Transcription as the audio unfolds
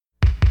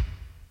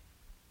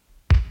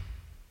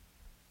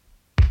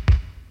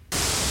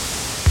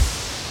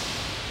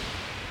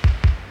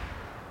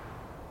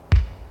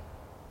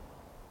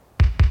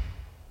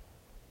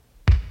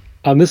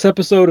On this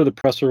episode of the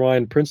Press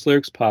Rewind Prince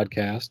Lyrics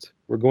podcast,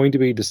 we're going to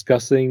be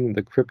discussing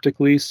the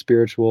cryptically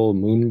spiritual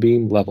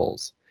Moonbeam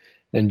Levels.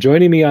 And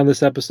joining me on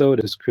this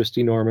episode is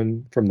Christy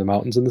Norman from the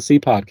Mountains and the Sea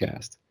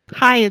podcast.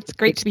 Hi, it's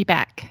great to be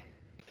back.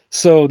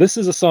 So this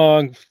is a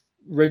song,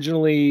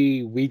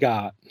 originally we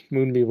got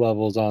Moonbeam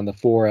Levels on the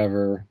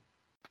Forever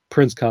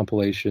Prince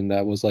compilation.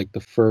 That was like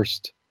the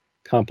first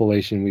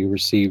compilation we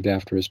received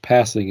after his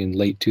passing in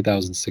late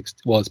 2016.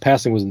 Well, his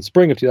passing was in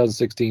spring of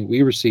 2016.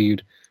 We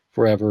received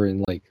Forever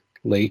in like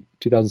late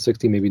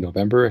 2016, maybe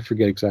November. I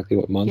forget exactly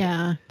what month.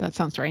 Yeah, that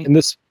sounds right. And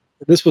this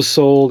was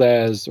sold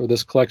as, or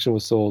this collection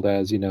was sold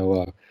as,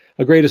 a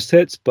greatest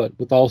hits, but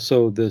with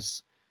also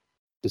this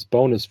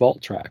bonus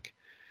vault track.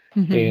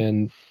 Mm-hmm.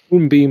 And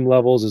Moonbeam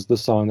Levels is the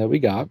song that we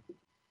got.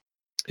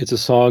 It's a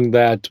song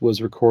that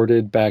was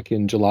recorded back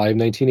in July of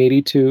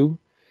 1982,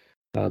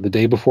 the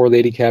day before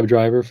Lady Cab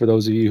Driver. For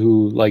those of you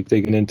who like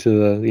digging into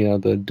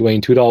the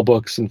Dwayne Tudall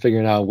books and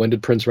figuring out when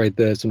did Prince write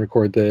this and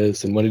record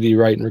this, and when did he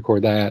write and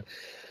record that.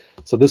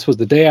 So this was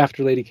the day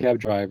after Lady Cab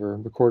Driver,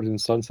 recorded in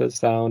Sunset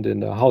Sound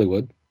in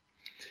Hollywood.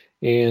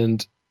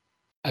 And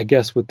I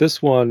guess with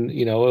this one,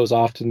 it was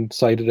often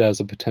cited as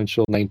a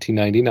potential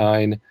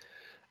 1999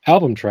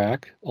 album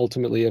track.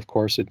 Ultimately, of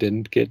course, it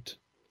didn't get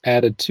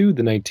added to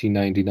the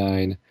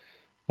 1999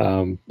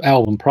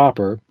 album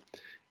proper.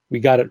 We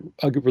got it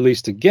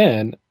released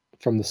again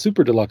from the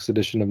Super Deluxe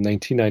edition of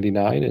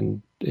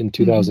 1999 in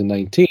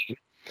 2019. Mm-hmm.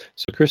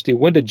 So, Christy,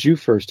 when did you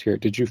first hear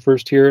it? Did you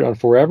first hear it on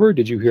Forever?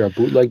 Did you hear a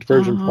bootlegged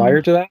version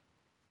prior to that?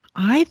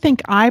 I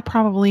think I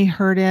probably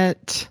heard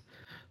it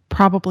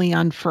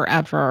on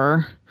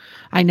Forever.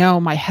 I know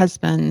my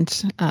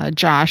husband,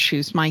 Josh,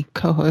 who's my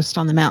co-host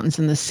on the Mountains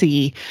and the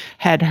Sea,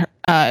 had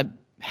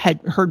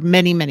heard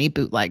many, many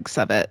bootlegs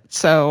of it.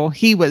 So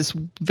he was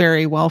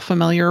very well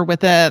familiar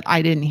with it.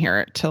 I didn't hear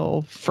it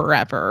till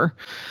Forever.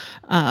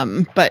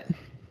 But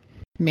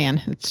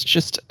man, it's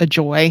just a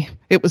joy.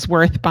 It was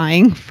worth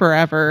buying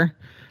Forever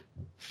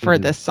for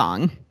this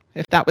song.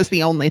 If that was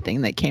the only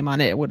thing that came on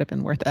it, it would have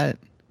been worth it.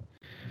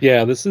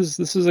 Yeah, this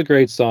is a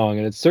great song,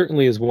 and it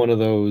certainly is one of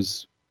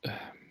those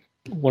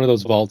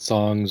vault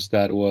songs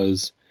that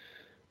was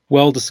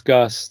well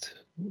discussed,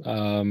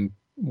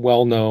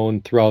 well known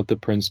throughout the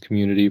Prince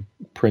community,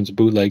 Prince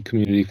bootleg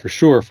community for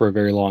sure, for a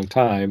very long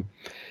time.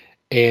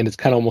 And it's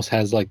kind of almost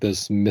has like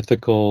this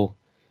mythical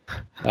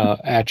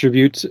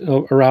attributes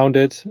around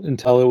it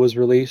until it was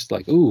released.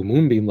 Like, ooh,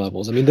 Moonbeam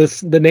Levels. I mean,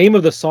 the name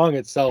of the song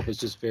itself is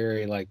just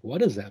very like,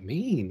 what does that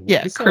mean?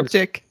 Yeah,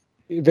 cryptic.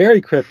 Very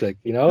cryptic,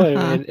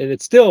 and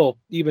it's still,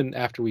 even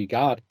after we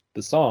got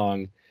the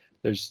song,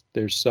 there's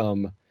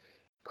some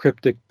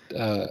cryptic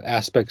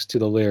aspects to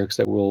the lyrics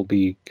that we'll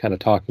be kind of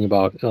talking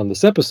about on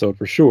this episode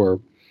for sure,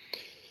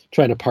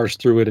 trying to parse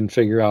through it and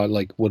figure out,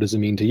 like, what does it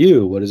mean to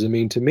you, what does it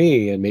mean to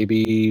me, and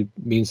maybe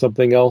mean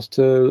something else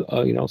to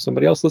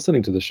somebody else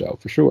listening to the show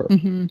for sure.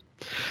 Mm-hmm.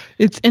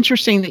 It's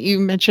interesting that you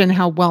mentioned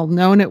how well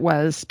known it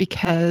was,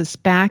 because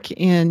back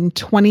in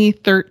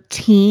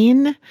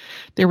 2013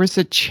 there was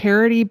a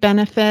charity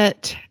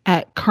benefit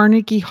at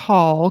Carnegie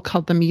Hall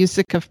called The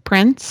Music of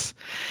Prince,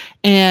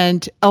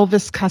 and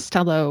Elvis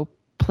Costello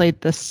played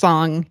this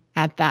song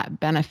at that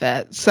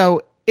benefit.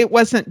 So it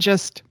wasn't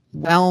just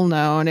well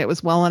known, it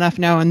was well enough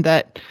known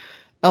that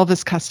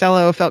Elvis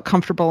Costello felt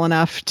comfortable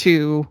enough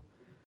to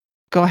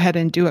go ahead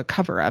and do a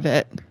cover of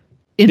it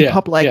in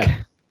public.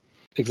 Yeah.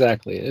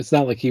 Exactly. It's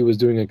not like he was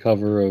doing a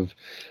cover of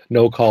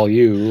No Call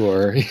You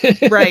or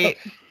right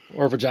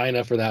or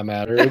Vagina for that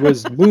matter. It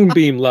was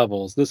Moonbeam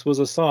Levels. This was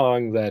a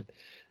song that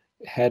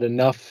had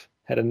enough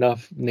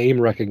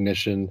name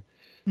recognition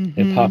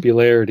and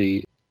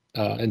popularity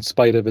in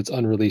spite of its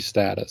unreleased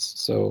status.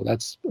 So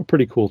that's a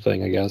pretty cool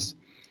thing, I guess.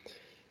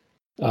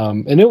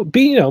 And it would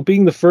be,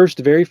 being the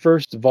very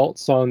first vault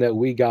song that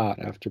we got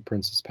after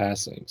Prince's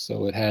passing.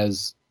 So it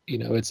has,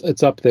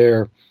 it's up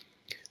there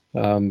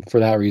for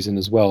that reason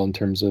as well, in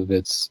terms of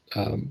its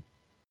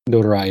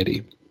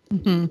notoriety.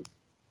 Mm-hmm.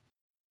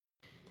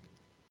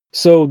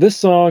 So this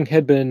song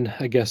had been,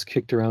 I guess,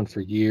 kicked around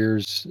for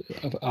years,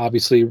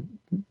 obviously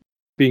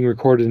being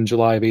recorded in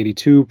July of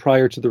 82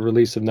 prior to the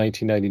release of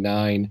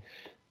 1999.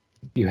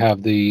 You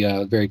have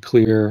the very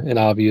clear and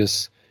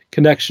obvious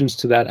connections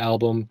to that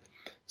album.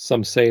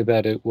 Some say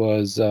that it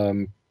was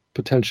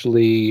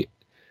potentially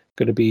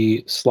going to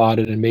be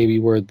slotted and maybe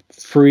where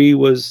Free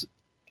was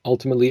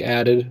ultimately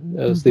added,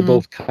 as they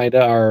both kind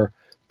of are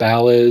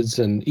ballads,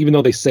 and even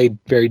though they say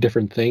very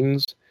different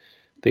things,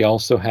 they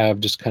also have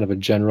just kind of a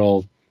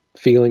general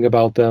feeling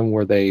about them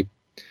where they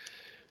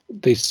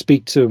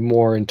speak to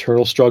more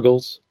internal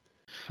struggles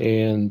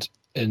and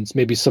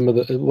maybe some of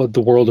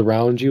the world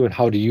around you, and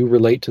how do you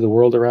relate to the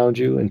world around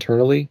you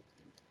internally.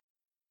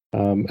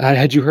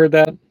 Had you heard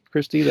that,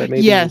 Christy, that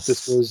maybe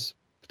this was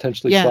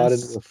potentially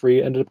slotted where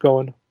Free ended up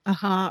going?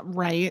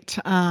 Right.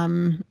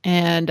 And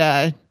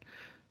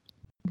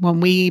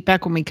when we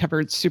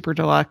covered Super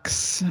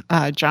Deluxe,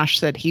 Josh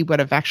said he would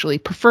have actually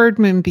preferred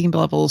Moonbeam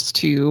Levels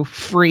to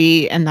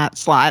Free in that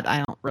slot.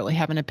 I don't really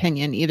have an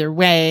opinion either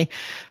way.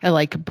 I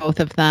like both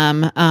of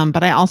them.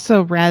 But I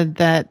also read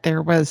that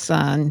there was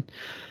an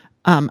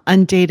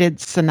undated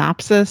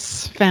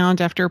synopsis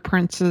found after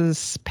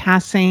Prince's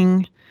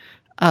passing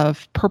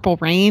of Purple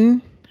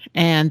Rain.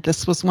 And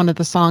this was one of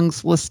the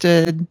songs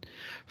listed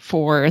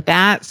for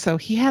that. So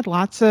he had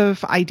lots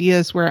of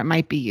ideas where it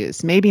might be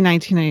used. Maybe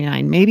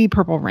 1999, maybe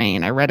Purple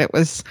Rain. I read it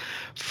was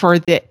for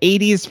the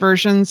 80s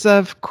versions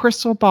of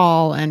Crystal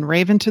Ball and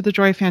Raven to the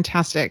Joy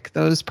Fantastic.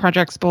 Those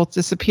projects both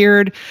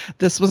disappeared.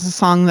 This was a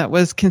song that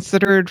was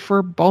considered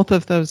for both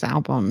of those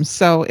albums.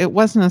 So it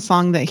wasn't a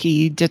song that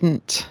he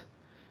didn't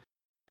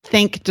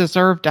think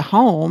deserved a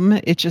home.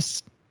 It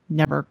just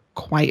never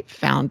quite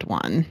found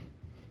one.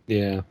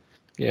 Yeah.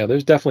 Yeah,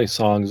 there's definitely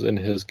songs in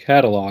his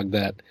catalog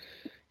that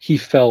he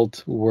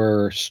felt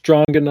were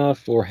strong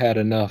enough or had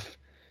enough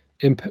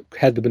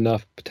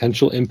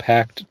potential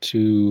impact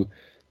to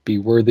be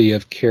worthy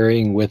of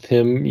carrying with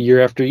him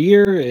year after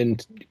year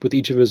and with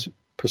each of his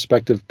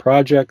prospective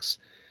projects.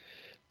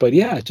 But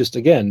yeah, just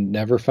again,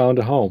 never found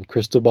a home.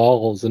 Crystal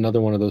Ball is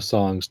another one of those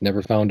songs,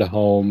 never found a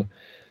home.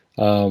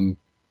 And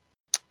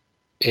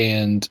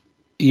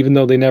even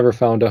though they never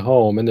found a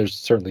home, and there's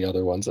certainly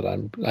other ones that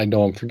I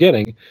know I'm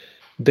forgetting,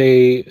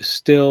 they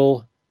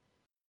still,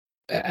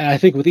 I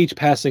think with each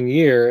passing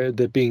year,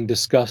 that being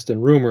discussed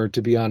and rumored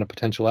to be on a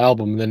potential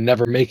album, and then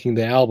never making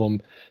the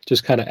album,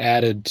 just kind of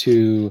added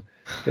to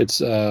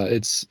its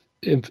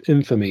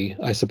infamy,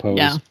 I suppose.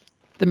 Yeah,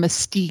 the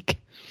mystique.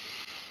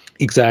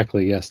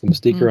 Exactly. Yes, the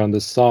mystique around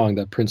this song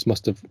that Prince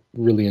must have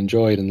really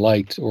enjoyed and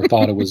liked, or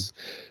thought it was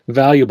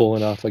valuable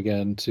enough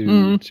again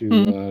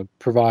to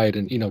provide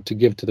and to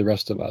give to the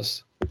rest of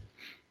us.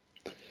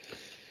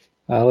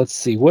 Let's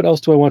see. What else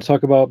do I want to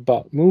talk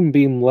about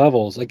Moonbeam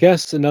Levels? I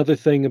guess another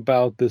thing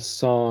about this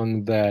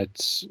song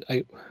that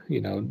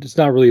it's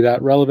not really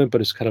that relevant,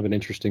 but it's kind of an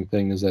interesting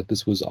thing, is that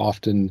this was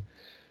often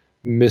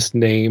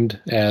misnamed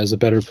as A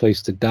Better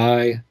Place to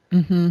Die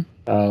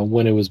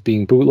when it was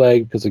being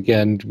bootlegged, because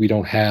again, we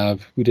didn't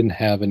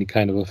have any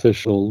kind of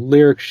official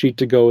lyric sheet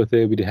to go with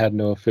it. We had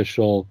no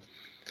official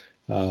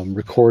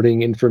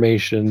recording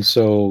information.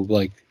 So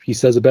like he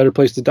says A Better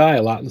Place to Die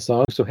a lot in the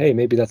song. So hey,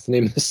 maybe that's the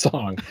name of the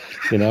song.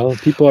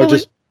 People are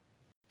just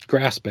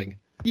grasping.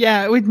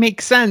 Yeah, it would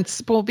make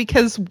sense. Well,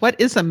 because what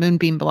is a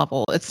moonbeam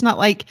level? It's not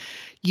like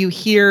you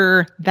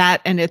hear that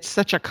and it's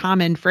such a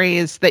common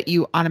phrase that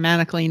you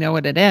automatically know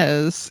what it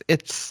is.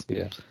 It's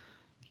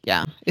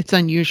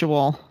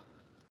unusual.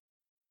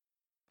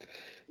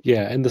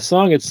 Yeah, and the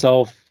song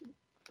itself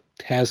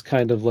has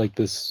kind of like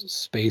this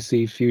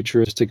spacey,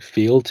 futuristic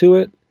feel to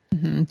it.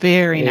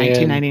 Very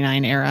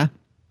 1999 era.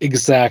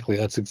 Exactly.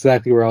 That's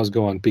exactly where I was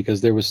going,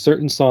 because there was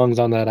certain songs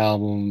on that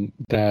album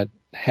that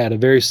had a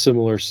very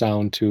similar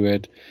sound to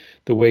it.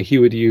 The way he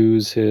would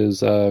use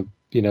his, the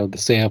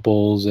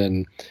samples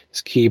and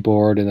his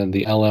keyboard, and then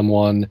the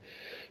LM1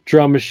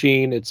 drum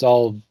machine. It's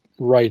all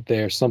right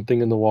there.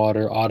 Something in the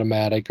Water,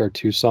 Automatic are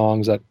two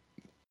songs that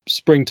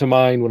spring to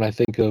mind when I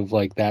think of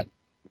like that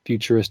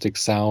futuristic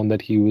sound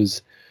that he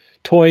was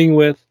toying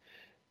with.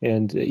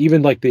 And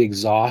even like the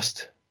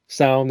exhaust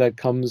sound that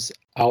comes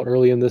out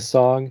early in this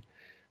song,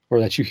 or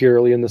that you hear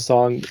early in the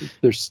song,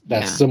 there's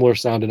that similar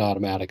sound in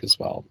Automatic as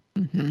well.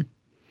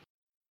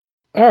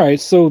 All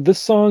right, so this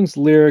song's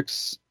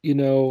lyrics,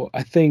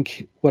 I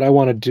think what I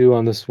want to do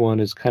on this one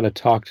is kind of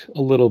talk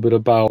a little bit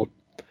about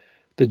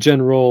the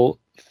general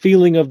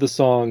feeling of the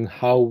song,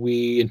 how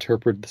we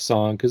interpret the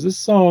song, because this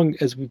song,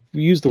 as we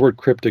used the word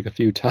cryptic a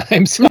few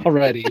times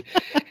already,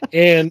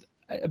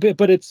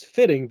 but it's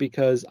fitting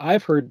because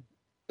I've heard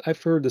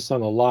the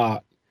song a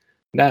lot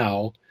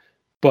now,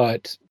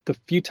 but the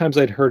few times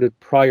I'd heard it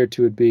prior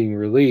to it being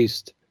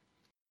released,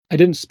 I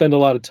didn't spend a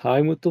lot of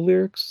time with the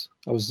lyrics.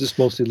 I was just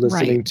mostly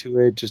listening to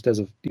it just as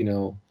a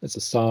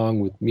song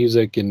with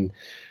music, and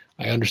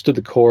I understood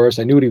the chorus.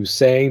 I knew what he was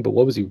saying, but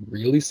what was he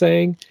really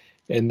saying?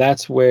 And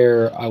that's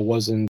where I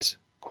wasn't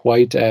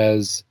quite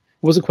as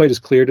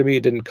clear to me.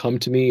 It didn't come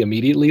to me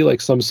immediately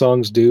like some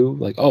songs do.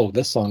 Like, oh,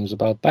 this song's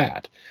about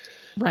that.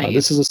 Right.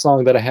 This is a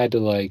song that I had to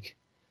like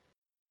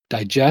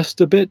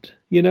digest a bit,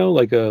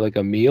 like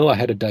a meal. I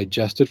had to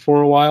digest it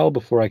for a while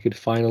before I could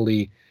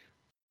finally,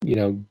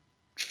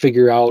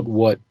 figure out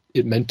what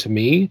it meant to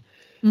me,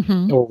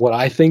 or what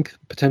I think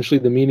potentially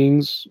the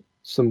meanings,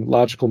 some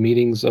logical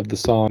meanings of the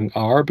song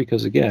are.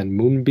 Because again,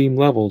 Moonbeam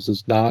Levels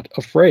is not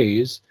a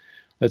phrase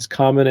that's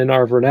common in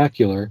our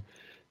vernacular.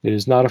 It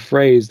is not a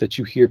phrase that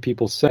you hear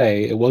people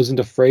say. It wasn't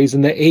a phrase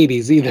in the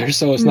 80s either.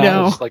 So it's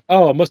not just like,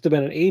 oh, it must have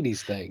been an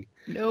 80s thing.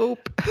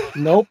 Nope.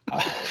 Nope.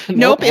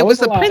 Nope. It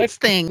was a Prince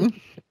thing.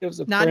 It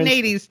was not an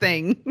 80s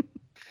thing.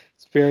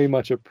 It's very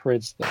much a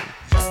Prince thing.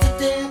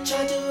 Yesterday I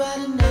tried to write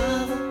a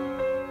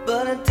novel,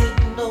 but I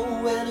didn't know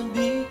where to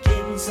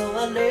begin. So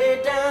I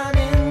lay down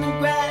in the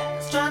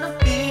grass, trying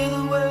to feel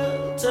the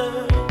world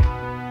turn.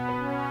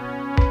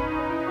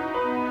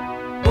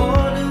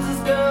 Born as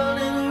this girl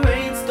in a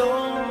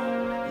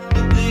rainstorm,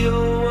 nuclear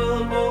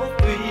World War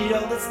III.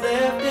 All that's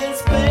left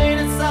is pain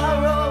and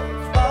sorrow,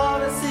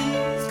 far as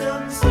he's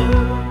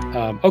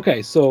concerned.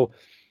 Okay, so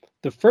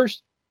the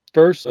first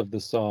verse of the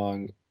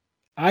song,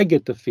 I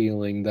get the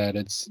feeling that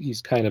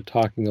he's kind of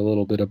talking a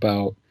little bit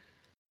about,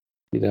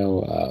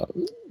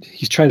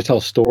 he's trying to tell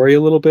a story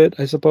a little bit,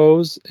 I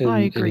suppose, I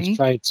and he's agree.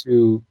 trying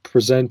to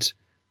present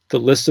the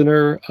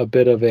listener a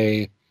bit of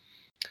a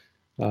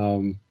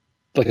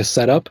like a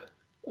setup.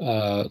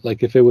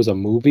 Like if it was a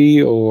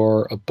movie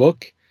or a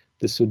book,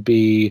 this would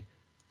be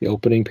the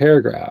opening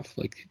paragraph,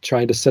 like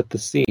trying to set the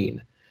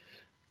scene.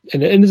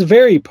 And it's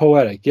very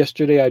poetic.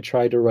 Yesterday I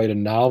tried to write a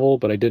novel,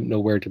 but I didn't know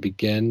where to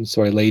begin,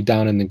 so I laid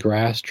down in the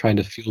grass trying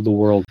to feel the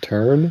world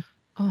turn.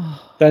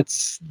 Oh,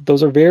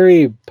 Those are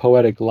very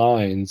poetic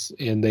lines,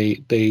 and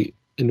they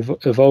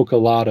evoke a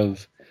lot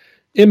of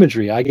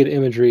imagery. I get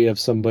imagery of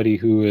somebody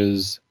who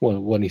is,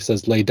 well, when he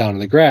says lay down in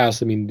the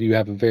grass, I mean, you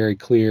have a very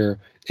clear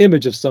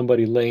image of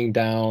somebody laying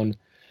down,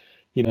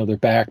 their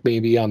back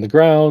maybe on the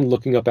ground,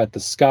 looking up at the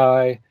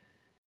sky,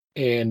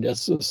 and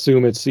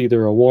assume it's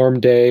either a warm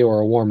day or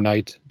a warm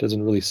night.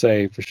 Doesn't really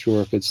say for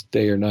sure if it's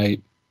day or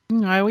night.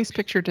 I always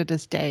pictured it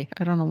as day.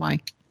 I don't know why.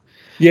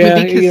 Yeah,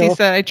 Maybe because he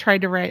said I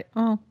tried to write.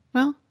 Oh,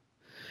 well,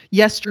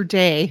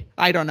 yesterday.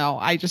 I don't know.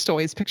 I just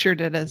always pictured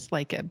it as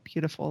like a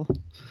beautiful,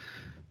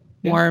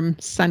 warm,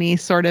 sunny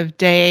sort of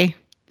day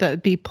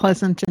that'd be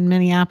pleasant in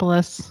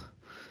Minneapolis.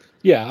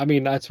 Yeah, I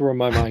mean, that's where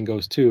my mind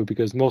goes too,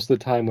 because most of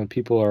the time when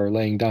people are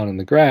laying down in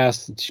the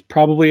grass, it's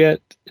probably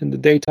in the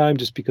daytime,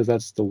 just because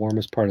that's the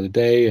warmest part of the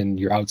day and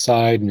you're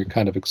outside and you're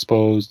kind of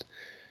exposed.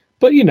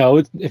 But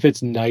if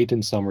it's night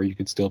in summer, you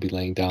could still be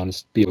laying down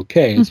and be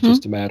okay. It's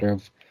just a matter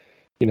of,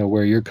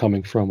 where you're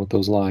coming from with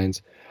those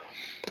lines.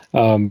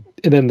 And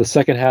then the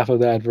second half of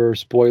that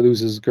verse, boy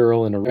loses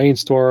girl in a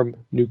rainstorm,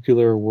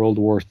 nuclear World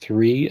War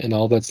III, and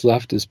all that's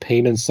left is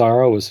pain and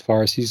sorrow as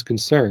far as he's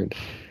concerned.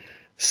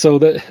 So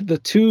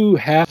the two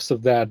halves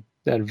of that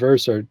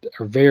verse are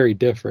very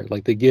different.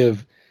 Like they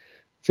give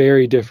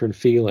very different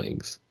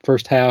feelings.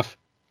 First half,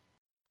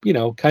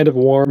 kind of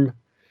warm.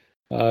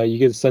 You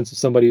get a sense of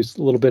somebody who's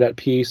a little bit at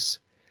peace.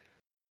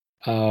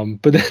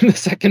 But then the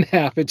second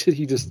half,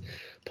 he just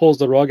pulls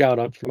the rug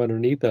out from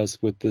underneath us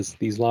with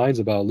these lines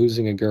about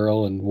losing a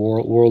girl and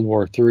World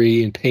War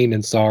III and pain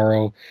and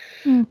sorrow.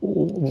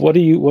 What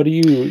do you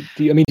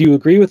I mean, do you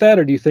agree with that,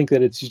 or do you think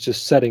that it's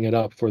just setting it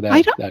up for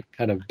that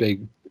kind of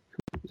big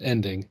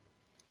ending?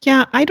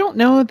 Yeah, I don't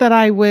know that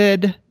I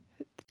would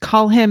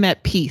call him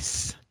at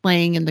peace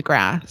laying in the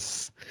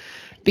grass,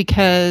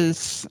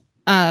 because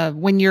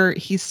when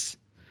he's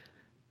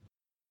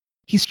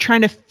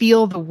trying to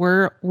feel the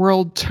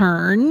world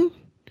turn,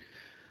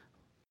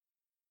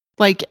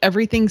 like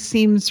everything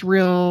seems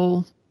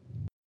real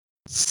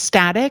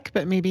static,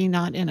 but maybe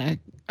not in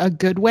a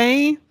good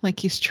way. Like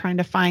he's trying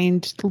to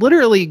find,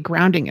 literally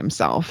grounding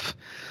himself,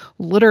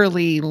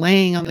 literally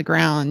laying on the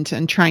ground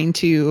and trying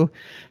to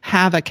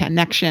have a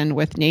connection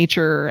with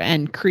nature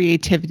and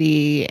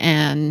creativity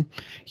and,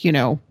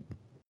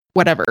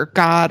 whatever,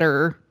 God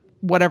or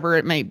whatever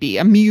it might be,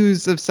 a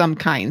muse of some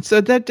kind. So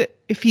that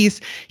if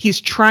he's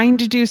trying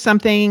to do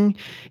something,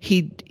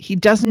 he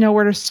doesn't know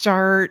where to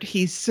start.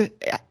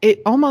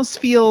 It almost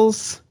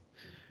feels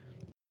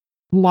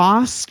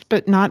lost,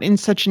 but not in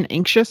such an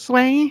anxious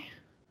way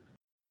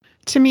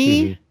to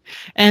me.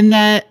 And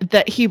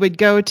that he would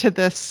go to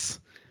this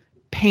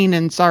pain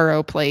and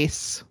sorrow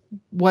place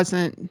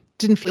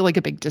didn't feel like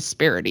a big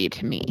disparity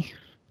to me.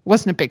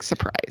 Wasn't a big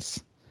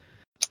surprise.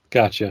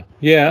 Gotcha.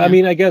 Yeah. I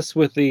mean, I guess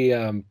with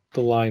the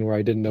line where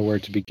I didn't know where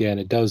to begin,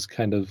 it does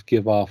kind of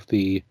give off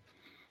the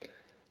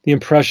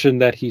impression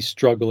that he's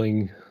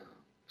struggling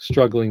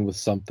with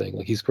something.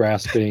 Like he's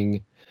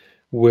grasping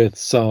with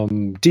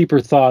some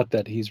deeper thought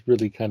that he's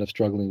really kind of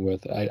struggling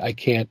with. I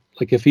can't,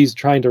 like, if he's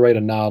trying to write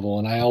a novel,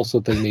 and I also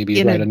think maybe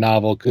a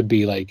novel could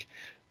be like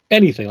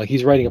anything, like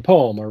he's writing a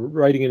poem or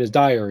writing in his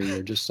diary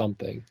or just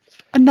something.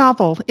 A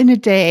novel in a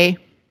day.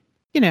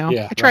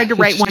 I tried to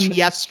write one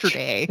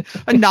yesterday.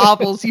 A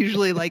novel's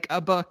usually like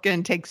a book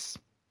and takes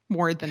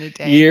more than a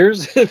day.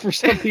 Years for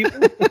some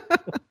people.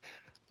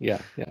 Yeah.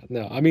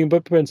 No, I mean,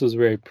 but Prince was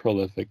very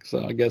prolific,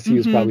 so I guess he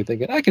was probably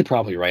thinking, I could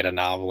probably write a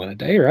novel in a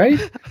day, right?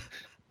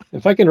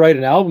 If I can write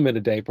an album in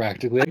a day,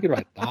 practically, I could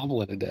write a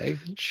novel in a day.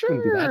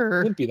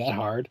 Sure. Wouldn't be that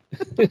hard.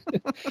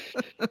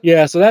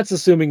 Yeah, so that's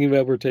assuming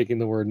that we're taking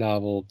the word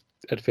novel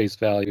at face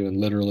value and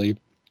literally.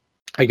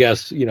 I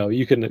guess,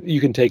 you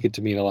can take it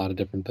to mean a lot of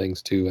different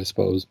things too, I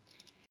suppose.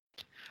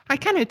 I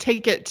kind of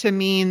take it to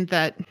mean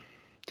that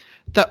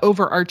the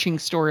overarching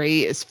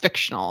story is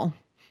fictional.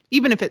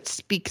 Even if it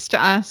speaks to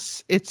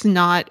us, it's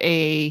not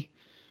a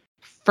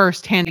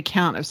first-hand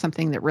account of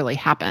something that really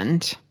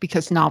happened,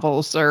 because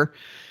novels are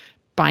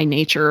by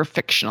nature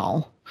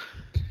fictional.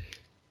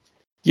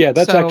 Yeah,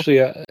 that's actually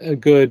a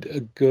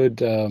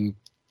good an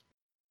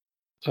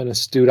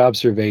astute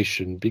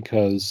observation,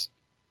 because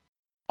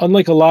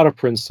unlike a lot of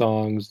Prince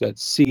songs that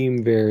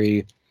seem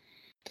very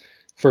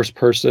first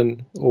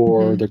person,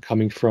 or they're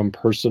coming from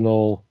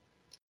personal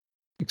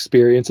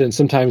experience, and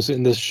sometimes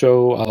in this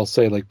show I'll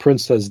say like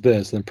Prince says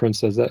this and Prince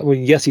says that. Well,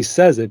 yes, he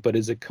says it, but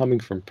is it coming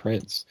from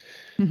Prince?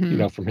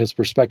 From his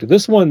perspective.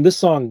 This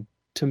song,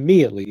 to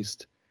me at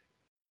least,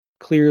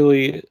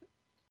 clearly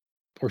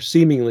or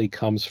seemingly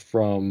comes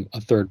from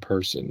a third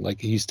person.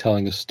 Like he's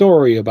telling a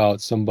story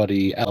about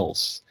somebody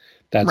else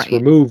that's Right.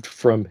 removed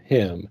from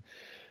him.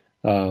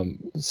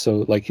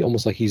 So like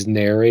almost like he's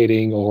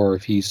narrating, or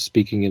if he's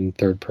speaking in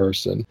third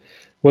person.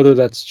 Whether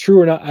that's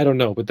true or not, I don't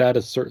know, but that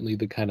is certainly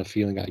the kind of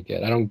feeling I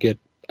get.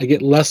 I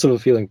get less of a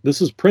feeling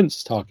this is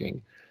Prince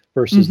talking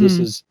versus this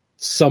Mm-hmm. is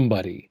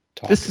somebody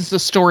talking. This is the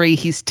story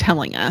he's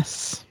telling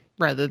us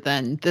rather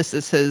than this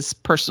is his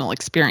personal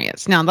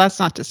experience. Now, that's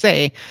not to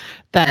say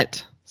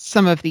that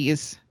some of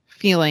these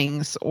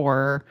feelings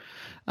or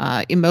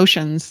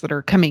emotions that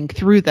are coming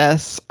through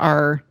this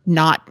are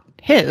not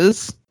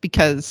his,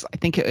 because I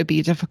think it would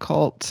be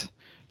difficult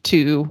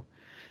to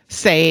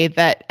say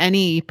that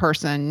any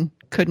person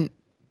couldn't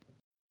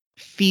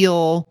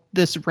feel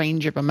this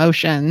range of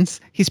emotions.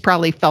 He's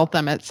probably felt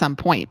them at some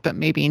point, but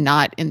maybe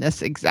not in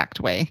this exact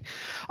way.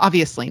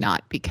 Obviously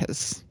not,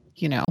 because,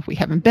 we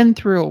haven't been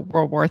through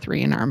World War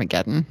III and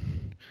Armageddon.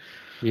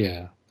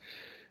 Yeah.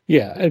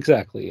 Yeah,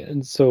 exactly.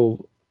 And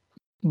so,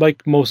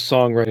 like most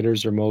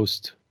songwriters or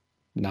most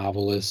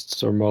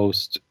novelists or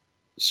most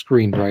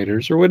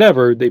screenwriters or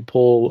whatever, they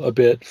pull a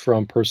bit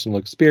from personal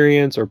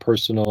experience or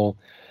personal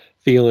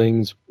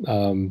feelings,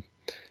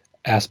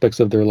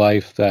 aspects of their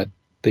life that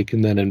they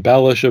can then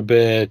embellish a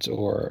bit,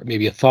 or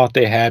maybe a thought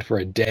they had for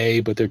a day,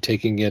 but they're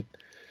taking it,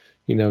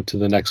 to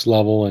the next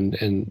level,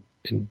 and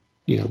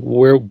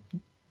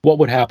what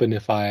would happen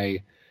if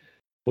I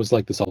was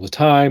like this all the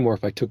time, or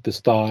if I took this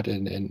thought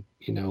and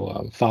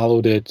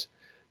followed it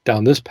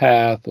down this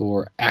path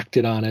or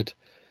acted on it.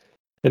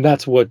 And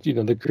that's what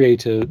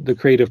the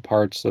creative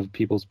parts of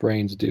people's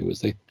brains do,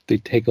 is they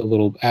take a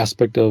little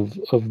aspect of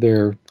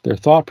their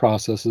thought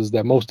processes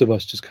that most of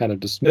us just kind of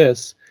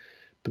dismiss,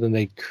 but then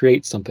they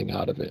create something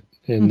out of it,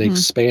 and they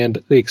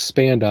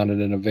expand on it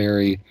in a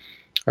very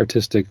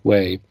artistic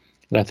way.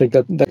 And I think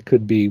that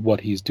could be what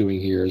he's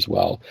doing here as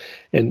well.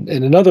 And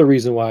another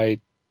reason why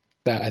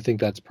that I think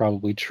that's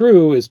probably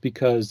true is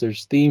because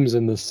there's themes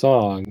in the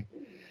song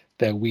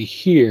that we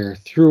hear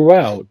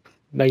throughout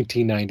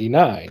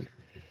 1999.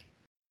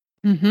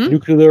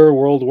 Nuclear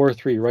World War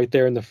III, right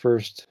there in the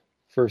first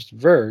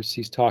verse,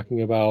 he's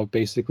talking about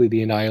basically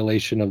the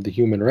annihilation of the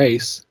human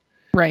race,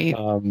 Right.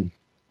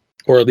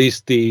 or at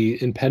least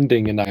the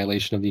impending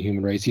annihilation of the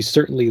human race. He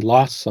certainly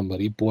lost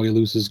somebody. Boy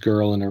loses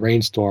girl in a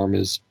rainstorm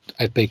is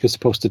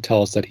supposed to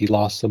tell us that he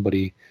lost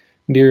somebody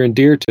near and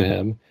dear to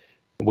him,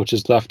 which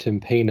has left him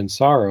pain and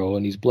sorrow,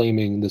 and he's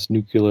blaming this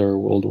nuclear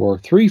World War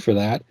III for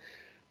that.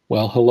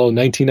 Well, hello,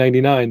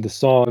 1999, the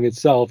song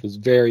itself is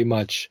very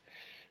much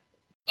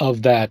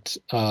of that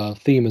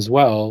theme as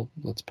well.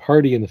 Let's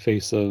party in the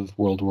face of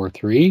World War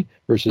III,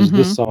 versus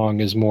this song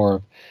is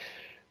more,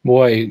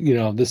 boy,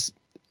 this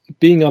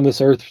being on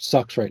this earth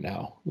sucks right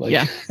now. Like,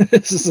 Yeah.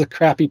 This is a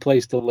crappy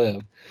place to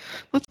live.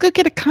 Let's go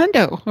get a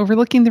condo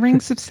overlooking the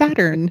rings of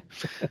Saturn.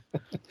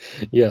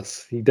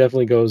 Yes, he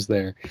definitely goes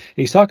there. And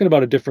he's talking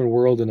about a different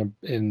world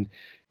and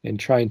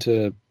trying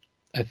to,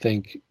 I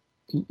think,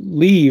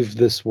 leave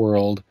this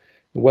world.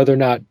 Whether or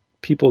not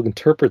people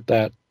interpret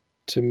that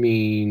to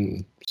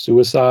mean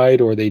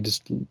suicide, or they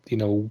just,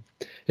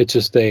 it's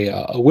just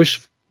a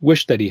wish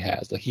that he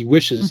has. Like he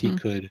wishes he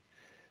could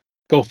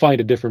go find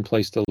a different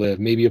place to live,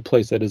 maybe a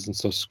place that isn't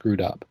so screwed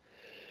up.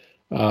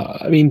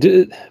 I mean,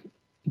 do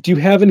you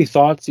have any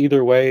thoughts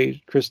either way,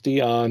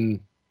 Christy, on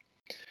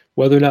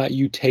whether or not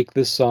you take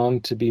this song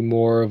to be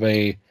more of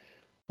a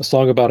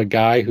song about a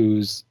guy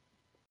who's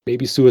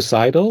maybe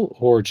suicidal,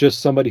 or just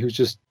somebody who's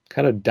just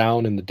kind of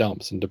down in the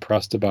dumps and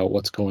depressed about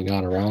what's going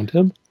on around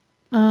him?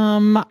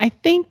 I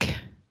think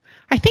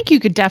you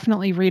could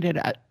definitely read it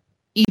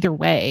either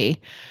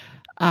way.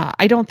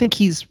 I don't think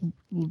he's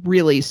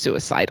really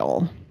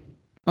suicidal.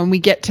 When we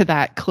get to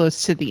that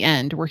close to the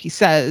end where he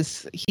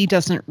says he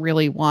doesn't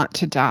really want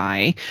to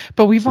die,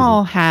 but we've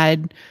all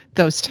had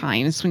those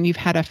times when you've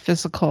had a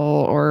physical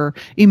or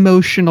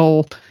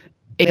emotional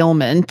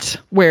ailment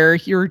where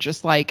you're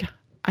just like,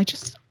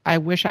 I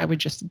wish I would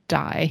just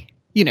die.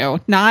 You're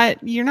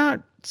not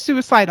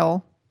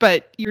suicidal,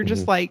 but you're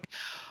just like,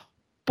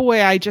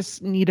 boy, I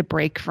just need a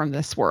break from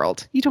this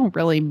world. You don't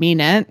really mean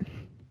it,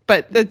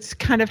 but that's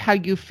kind of how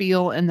you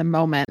feel in the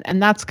moment.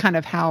 And that's kind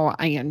of how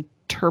I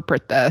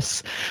interpret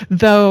this,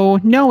 though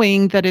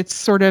knowing that it's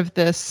sort of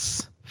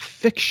this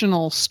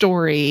fictional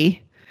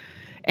story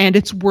and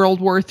it's World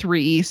War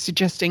III,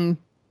 suggesting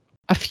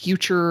a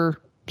future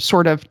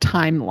sort of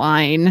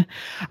timeline.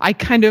 I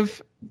kind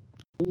of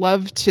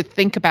love to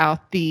think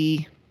about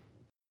the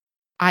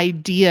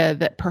idea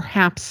that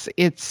perhaps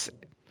it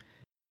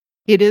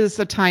is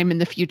a time in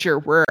the future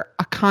where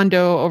a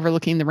condo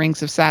overlooking the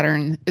rings of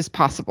Saturn is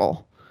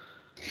possible.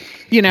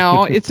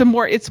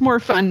 It's more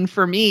fun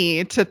for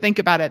me to think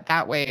about it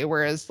that way.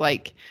 Whereas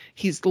like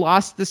he's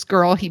lost this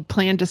girl he'd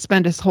planned to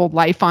spend his whole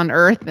life on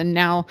Earth, and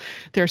now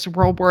there's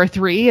World War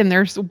III, and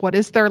there's what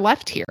is there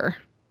left here?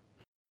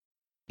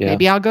 Yeah.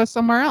 Maybe I'll go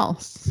somewhere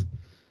else.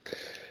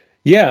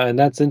 Yeah, and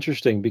that's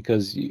interesting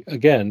because,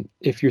 again,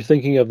 if you're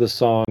thinking of the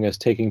song as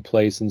taking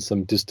place in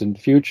some distant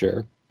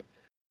future,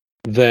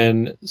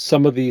 then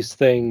some of these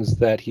things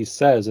that he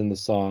says in the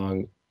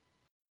song,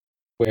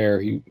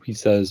 where he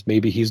says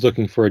maybe he's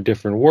looking for a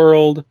different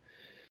world,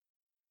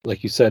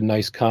 like you said,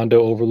 nice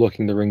condo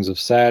overlooking the rings of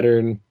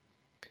Saturn.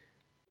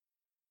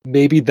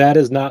 Maybe that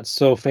is not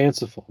so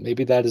fanciful.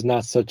 Maybe that is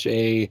not such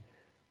an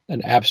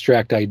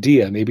abstract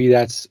idea. Maybe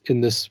that's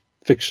in this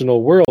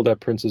fictional world that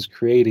Prince is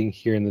creating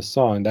here in the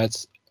song.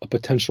 That's a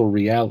potential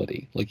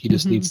reality. Like he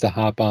just needs to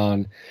hop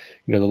on,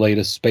 the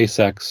latest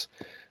SpaceX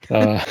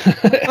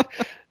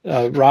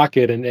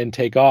rocket and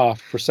take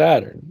off for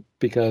Saturn,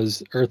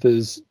 because Earth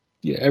is,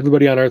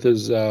 everybody on Earth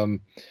is,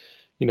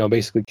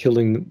 basically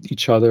killing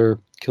each other,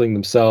 killing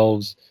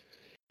themselves.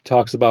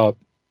 Talks about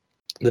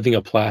living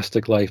a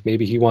plastic life.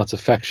 Maybe he wants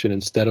affection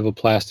instead of a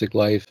plastic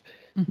life.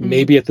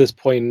 Maybe at this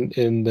point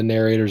in the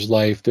narrator's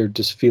life, they're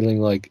just feeling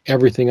like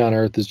everything on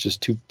Earth is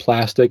just too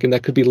plastic. And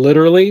that could be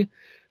literally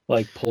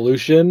like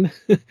pollution,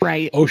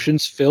 right?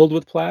 Oceans filled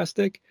with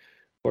plastic,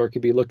 or it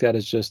could be looked at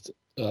as just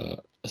a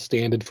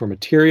stand-in for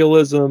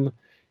materialism.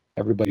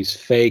 Everybody's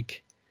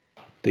fake.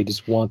 They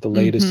just want the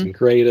latest and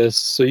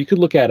greatest. So you could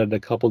look at it a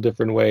couple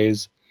different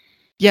ways.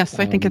 Yes,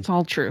 I think it's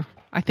all true.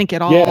 I think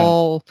it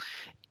all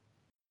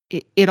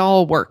it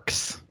all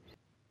works.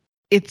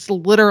 It's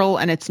literal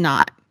and it's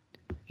not.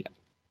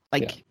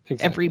 Exactly.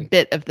 Every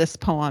bit of this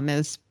poem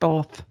is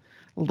both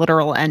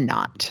literal and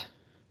not.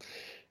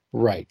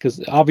 Right,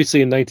 because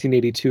obviously in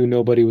 1982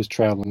 nobody was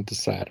traveling to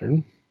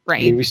Saturn.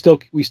 Right. I mean,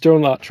 we still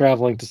not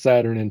traveling to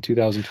Saturn in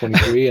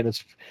 2023, and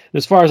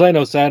as far as I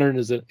know, Saturn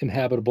is an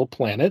inhabitable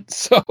planet.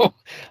 So I'm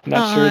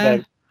not sure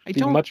that I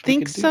don't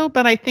think so,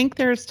 but I think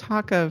there's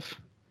talk of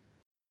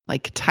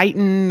like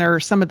Titan or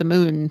some of the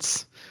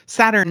moons.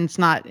 Saturn's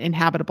not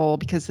inhabitable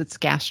because it's a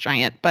gas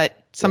giant,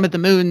 but some of the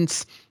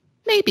moons,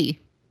 maybe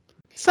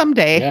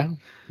someday. Yeah,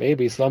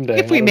 maybe someday.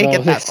 If we make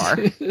it that far.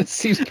 It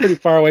seems pretty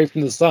far away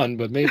from the sun,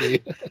 but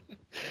maybe.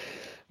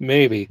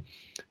 Maybe.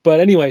 But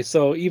anyway,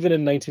 so even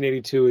in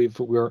 1982, if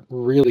we weren't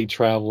really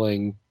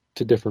traveling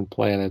to different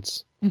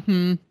planets,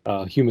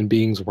 human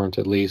beings weren't,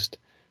 at least,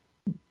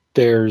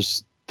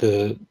 there's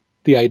the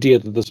idea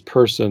that this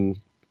person,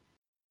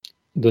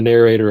 the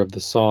narrator of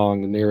the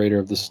song, the narrator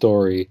of the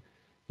story,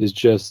 is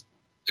just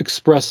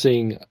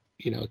expressing,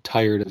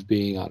 tired of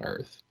being on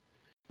Earth.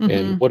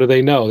 And what do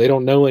they know? They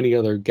don't know any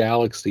other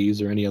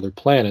galaxies or any other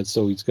planets,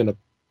 so he's going to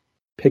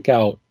pick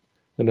out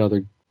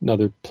another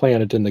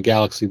planet in the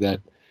galaxy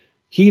that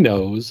he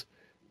knows.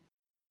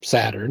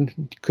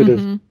 Saturn. Could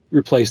have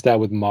replaced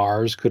that with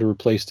Mars, could have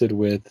replaced it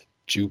with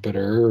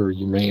Jupiter or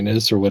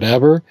Uranus or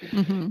whatever.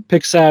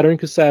 Pick Saturn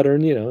because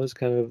Saturn, is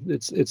kind of,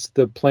 it's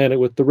the planet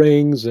with the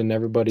rings, and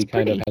everybody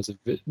kind of has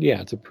you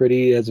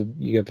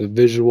have a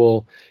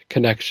visual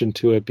connection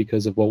to it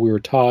because of what we were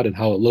taught and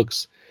how it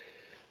looks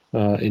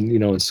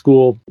in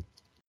school.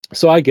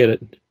 So I get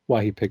it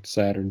why he picked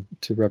Saturn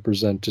to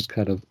represent just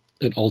kind of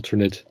an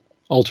alternate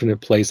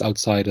place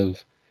outside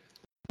of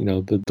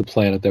the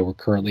planet that we're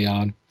currently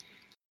on.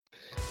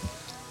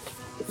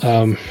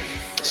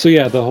 So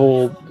yeah, the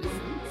whole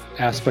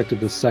aspect of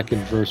the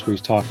second verse where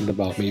he's talking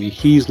about maybe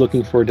he's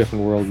looking for a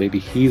different world, maybe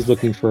he's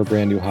looking for a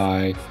brand new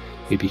high,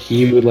 maybe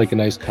he would like a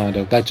nice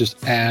condo, that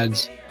just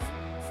adds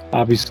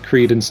obvious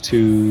credence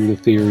to the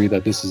theory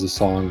that this is a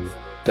song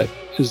that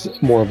is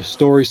more of a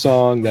story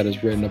song that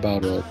is written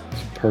about a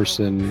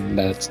person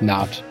that's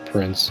not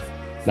Prince,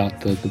 not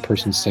the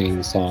person singing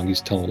the song.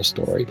 He's telling a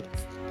story.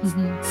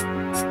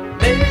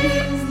 Maybe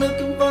he's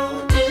looking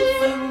for a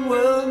different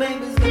world.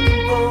 Maybe he's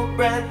looking for a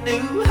brand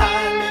new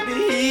high.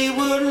 Maybe he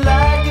would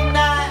like a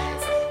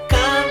nice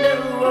condo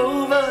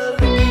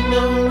overlooking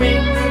the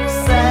rings of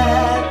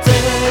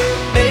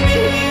Saturn. Maybe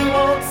he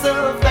wants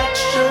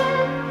affection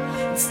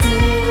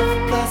instead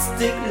of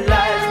plastic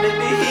lies.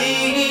 Maybe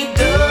he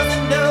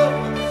doesn't know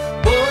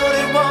what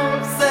he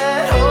wants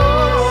at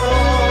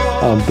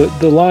home.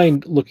 The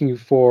line "looking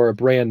for a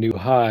brand new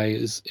high"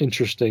 is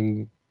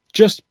interesting.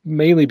 Just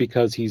mainly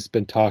because he's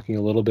been talking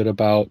a little bit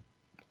about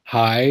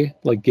high,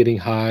 like getting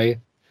high,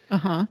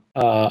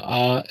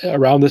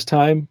 around this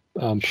time.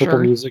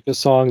 Purple Music, a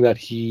song that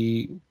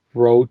he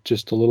wrote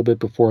just a little bit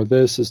before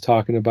this, is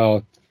talking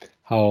about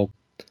how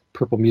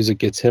Purple Music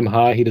gets him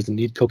high. He doesn't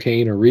need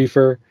cocaine or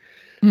reefer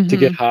to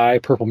get high.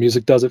 Purple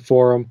Music does it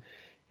for him.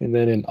 And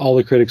then in All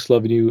the Critics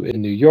Love You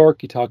in New York,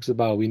 he talks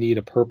about we need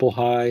a purple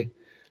high.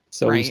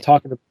 So he's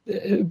talking,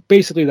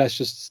 basically that's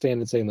just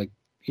standing saying, like,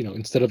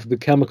 instead of the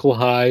chemical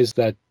highs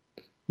that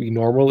we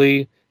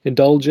normally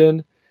indulge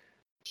in,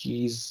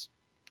 he's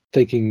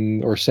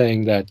thinking or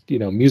saying that,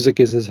 music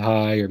is his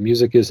high, or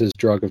music is his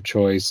drug of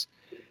choice.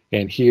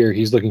 And here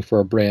he's looking for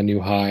a brand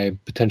new high,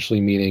 potentially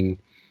meaning,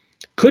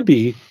 could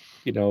be,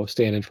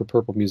 standing for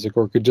Purple Music,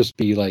 or it could just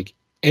be like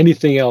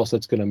anything else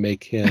that's going to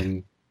make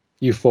him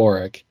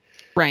euphoric.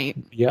 Right.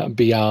 Yeah,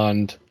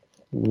 beyond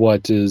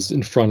what is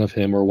in front of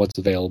him or what's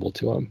available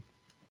to him.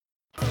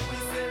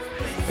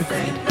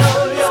 Agreed.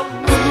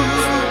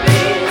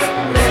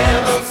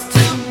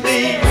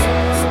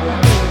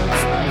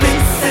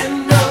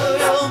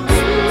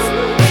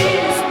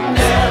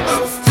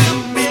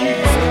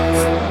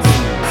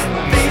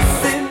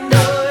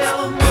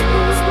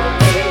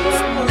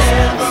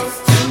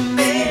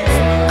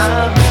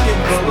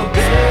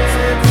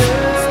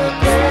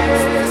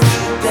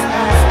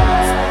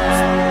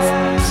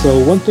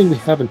 one thing we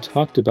haven't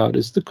talked about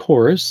is the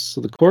chorus.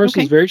 So the chorus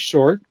is very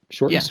short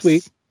and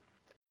sweet.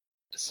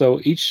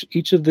 So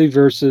each of the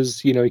verses,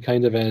 he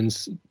kind of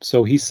ends.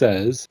 So he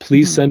says,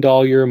 "Please send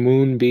all your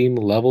moonbeam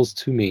levels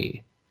to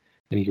me."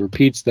 And he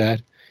repeats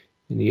that,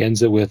 and he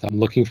ends it with, "I'm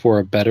looking for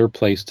a better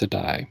place to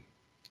die."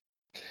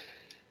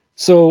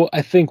 So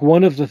I think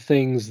one of the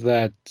things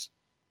that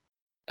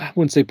I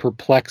wouldn't say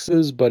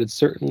perplexes, but it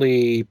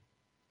certainly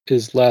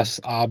is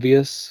less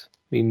obvious,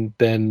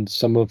 than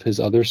some of his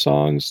other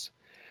songs.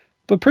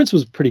 But Prince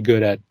was pretty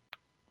good at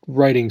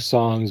writing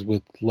songs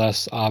with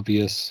less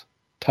obvious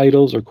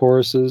titles or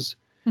choruses.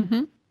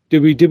 Mm-hmm.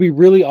 Did we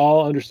really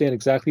all understand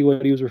exactly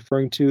what he was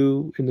referring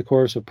to in the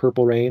chorus of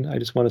Purple Rain? I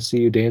just want to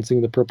see you dancing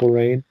in the purple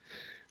rain.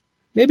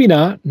 Maybe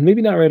not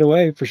right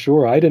away, for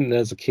sure. I didn't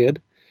as a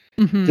kid.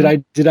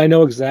 Mm-hmm. Did I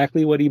know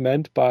exactly what he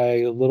meant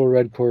by Little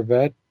Red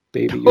Corvette?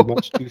 Baby, you're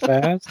much too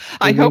fast.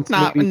 I hope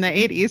not in the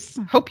 80s.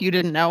 Hope you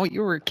didn't know.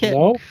 You were a kid.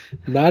 No,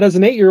 not as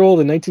an 8-year-old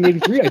in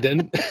 1983. I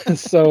didn't.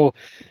 So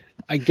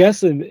I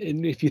guess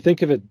if you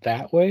think of it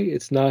that way,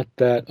 it's not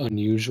that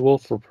unusual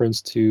for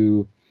Prince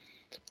to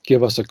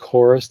give us a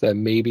chorus that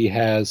maybe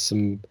has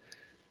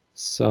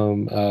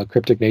some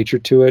cryptic nature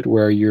to it,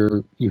 where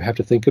you have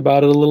to think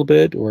about it a little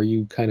bit, or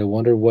you kind of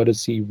wonder what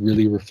is he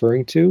really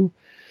referring to.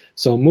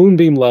 So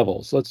Moonbeam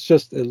Levels, let's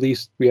just, at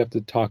least we have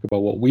to talk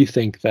about what we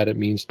think that it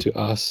means to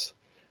us.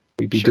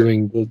 We'd be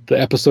doing the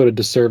episode a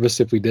disservice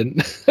if we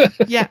didn't.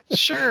 Yeah,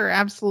 sure.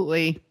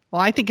 Absolutely.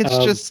 Well, I think it's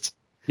just...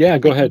 Yeah,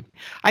 go ahead.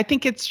 I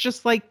think it's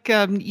just like,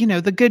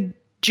 the good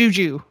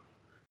juju.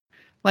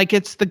 Like,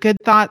 it's the good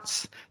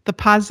thoughts, the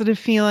positive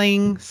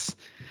feelings.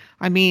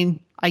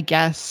 I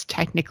guess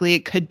technically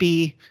it could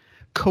be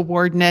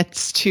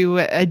coordinates to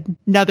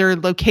another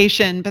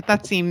location, but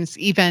that seems,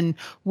 even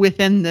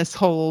within this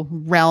whole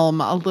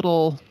realm, a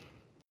little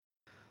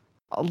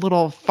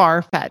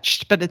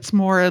far-fetched. But it's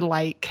more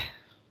like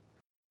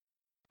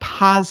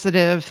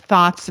positive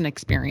thoughts and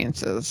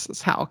experiences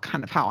is how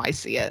I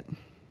see it.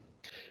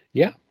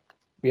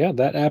 Yeah,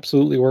 that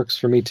absolutely works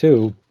for me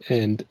too.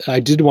 And I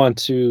did want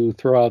to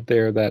throw out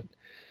there that,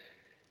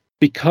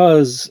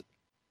 because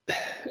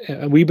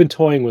we've been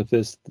toying with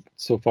this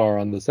so far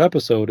on this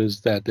episode,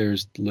 is that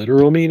there's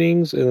literal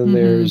meanings and then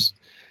there's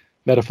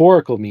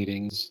metaphorical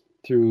meanings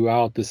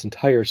throughout this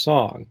entire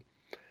song,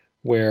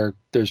 where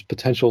there's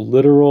potential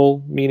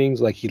literal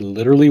meanings, like he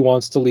literally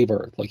wants to leave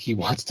Earth, like he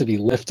wants to be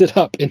lifted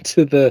up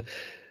into the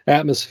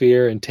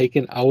atmosphere and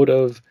taken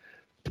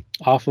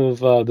off of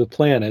the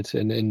planet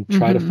and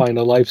try to find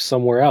a life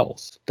somewhere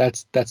else.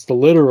 That's the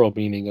literal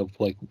meaning of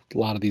like a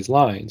lot of these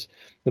lines.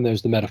 And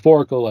there's the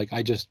metaphorical, like,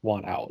 I just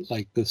want out,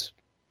 like, this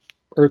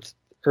earth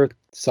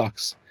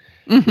sucks,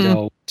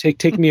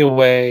 take me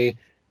away.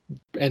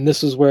 And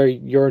this is where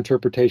your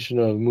interpretation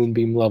of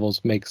Moonbeam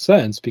Levels makes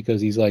sense,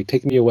 because he's like,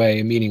 take me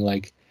away, meaning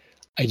like,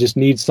 I just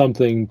need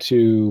something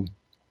to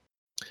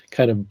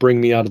kind of bring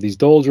me out of these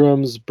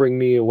doldrums, bring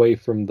me away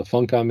from the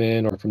funk I'm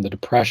in, or from the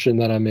depression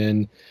that I'm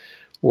in,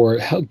 or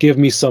give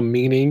me some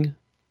meaning,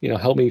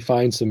 help me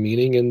find some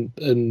meaning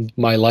in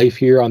my life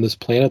here on this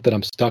planet that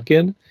I'm stuck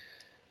in.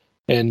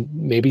 And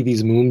maybe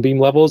these moonbeam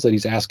levels that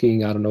he's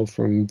asking, I don't know,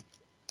 from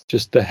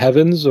just the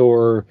heavens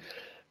or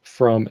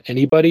from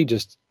anybody,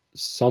 just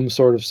some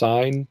sort of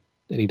sign,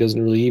 and he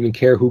doesn't really even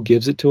care who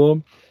gives it to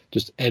him,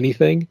 just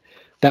anything,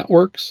 that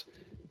works.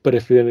 But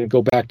if you're going to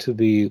go back to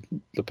the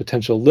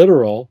potential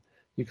literal,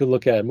 you could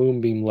look at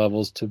Moonbeam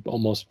Levels to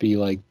almost be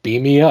like,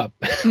 beam me up,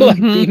 like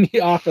beam me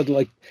off, and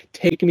like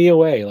take me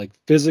away, like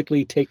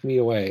physically take me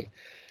away,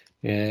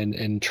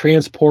 and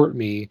transport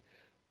me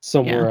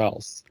somewhere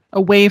else,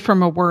 away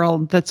from a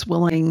world that's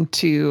willing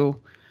to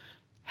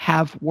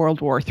have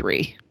World War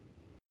III.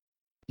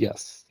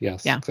 Yes,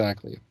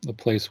 exactly. A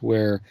place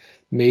where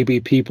maybe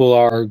people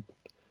are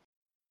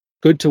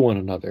good to one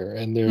another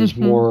and there's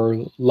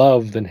more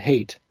love than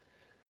hate.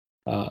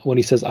 When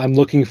he says, "I'm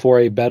looking for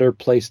a better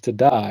place to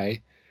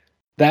die,"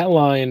 that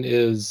line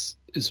is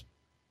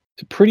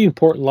a pretty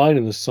important line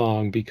in the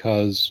song,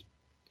 because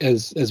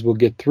as we'll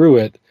get through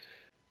it,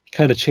 he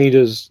kind of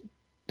changes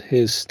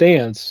his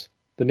stance.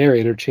 The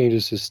narrator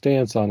changes his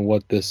stance on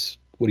what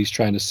he's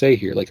trying to say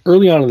here. Like,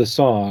 early on in the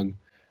song,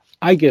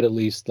 I get at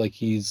least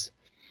like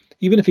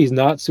even if he's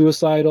not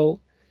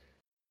suicidal,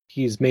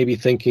 he's maybe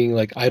thinking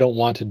like, I don't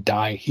want to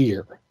die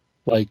here.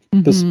 Like,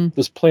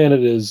 this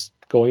planet is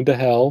going to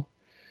hell,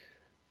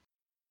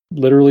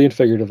 literally and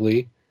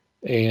figuratively,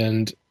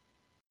 and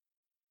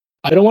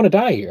I don't want to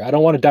die here. I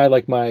don't want to die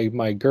like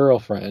my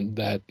girlfriend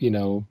that,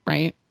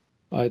 right,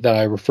 that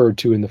I referred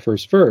to in the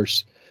first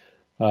verse.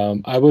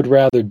 I would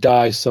rather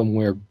die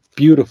somewhere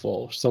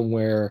beautiful,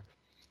 somewhere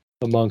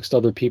amongst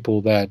other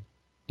people that,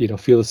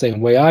 feel the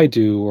same way I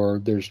do, or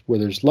where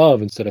there's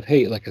love instead of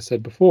hate, like I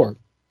said before.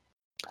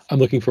 I'm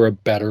looking for a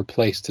better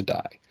place to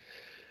die.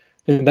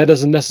 And that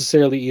doesn't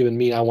necessarily even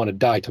mean I want to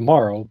die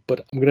tomorrow,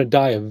 but I'm going to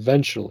die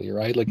eventually,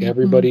 right? Like,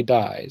 everybody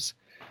dies.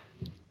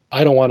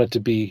 I don't want it to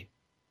be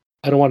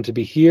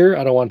here.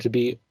 I don't want it to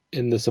be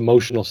in this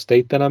emotional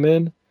state that I'm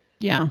in.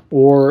 Yeah.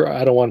 Or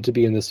I don't want it to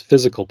be in this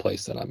physical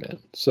place that I'm in.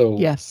 So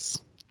yes,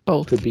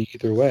 Both. Could be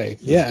either way.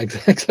 Yeah,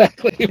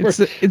 exactly. It's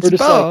we're just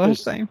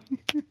both.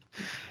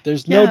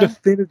 there's no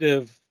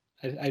definitive.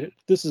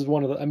 This is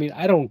one of the. I mean,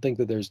 I don't think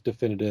that there's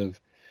definitive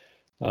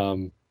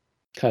kind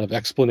of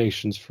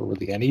explanations for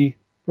really any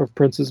of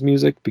Prince's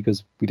music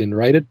because we didn't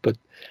write it. But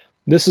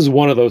this is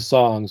one of those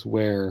songs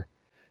where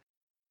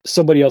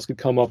somebody else could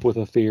come up with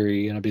a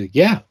theory, and I'd be like,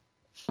 "Yeah,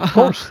 of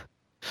course."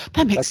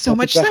 That makes so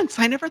much sense.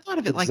 I never thought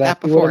of it like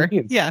that before.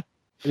 Yeah,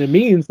 and it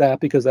means that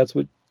because that's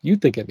what you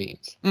think it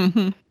means.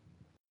 Mm-hmm.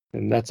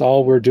 And that's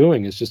all we're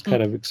doing is just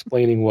kind of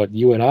explaining what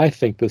you and I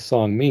think this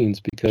song means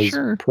because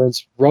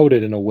Prince wrote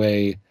it in a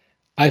way,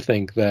 I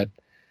think, that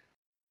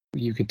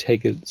you can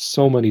take it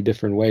so many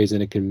different ways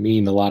and it can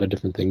mean a lot of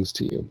different things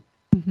to you.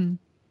 Mm-hmm.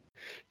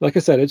 Like I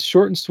said, it's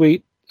short and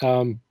sweet,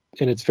 and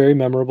it's very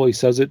memorable. He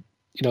says it,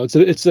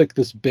 it's like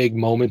this big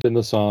moment in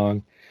the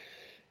song,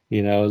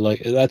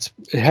 like it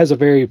has a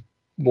very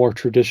more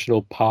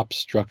traditional pop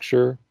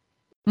structure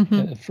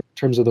in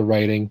terms of the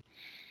writing.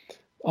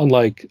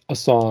 Unlike a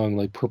song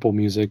like Purple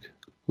Music,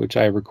 which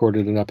I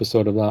recorded an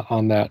episode of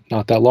on that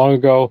not that long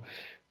ago,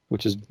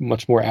 which is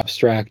much more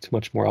abstract,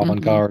 much more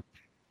avant-garde.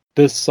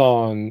 This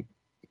song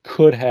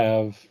could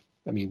have,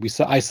 I mean,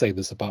 I say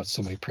this about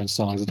so many Prince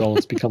songs, it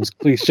almost becomes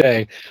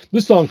cliche.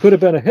 This song could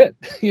have been a hit.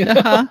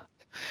 I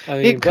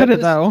mean, it could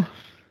have though.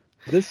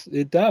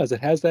 It does.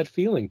 It has that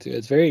feeling to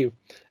it. It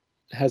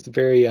has the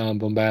very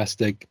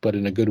bombastic, but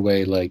in a good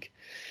way, like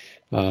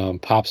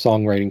pop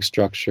songwriting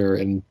structure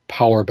and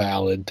power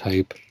ballad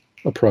type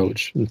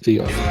approach and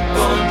feel. Born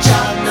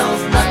child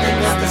knows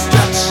nothing of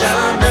destruction,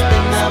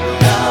 nothing of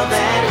love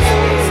and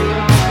hate.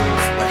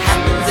 What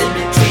happens in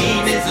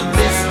between is a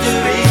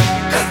mystery,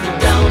 'cause we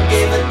don't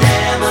give a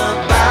damn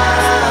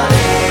about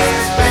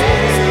his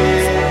fate.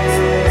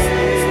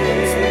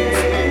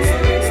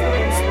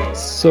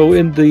 So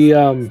in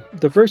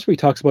the verse where he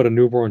talks about a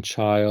newborn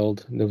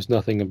child, knows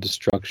nothing of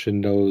destruction,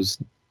 knows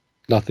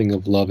nothing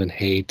of love and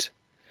hate.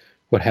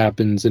 What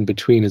happens in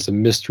between is a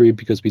mystery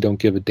because we don't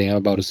give a damn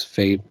about his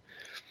fate.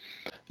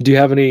 Do you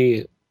have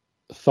any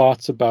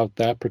thoughts about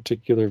that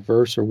particular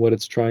verse or what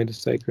it's trying to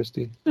say,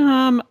 Christy?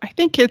 I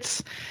think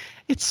it's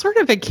sort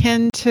of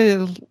akin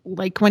to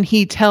like when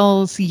he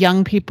tells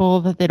young people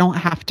that they don't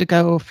have to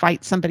go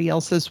fight somebody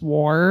else's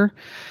war.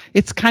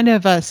 It's kind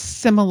of a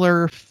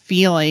similar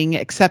feeling,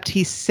 except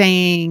he's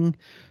saying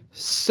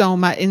so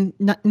much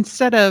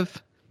instead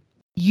of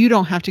you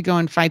don't have to go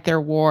and fight their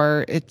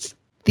war. It's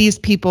these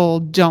people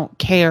don't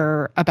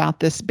care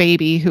about this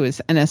baby who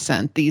is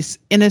innocent. These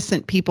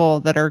innocent people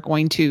that are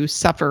going to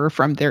suffer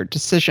from their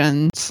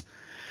decisions,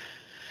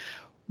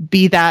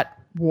 be that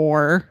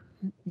war,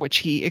 which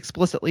he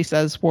explicitly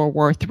says World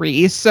War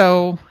III.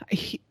 So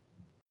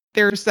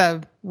there's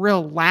a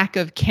real lack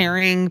of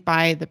caring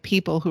by the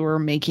people who are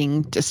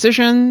making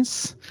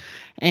decisions.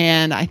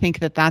 And I think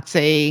that that's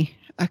a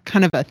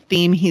kind of a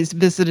theme he's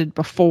visited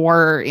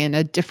before in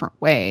a different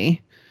way.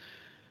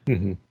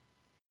 Mm-hmm.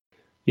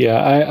 Yeah,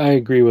 I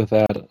agree with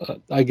that.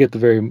 I get the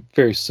very,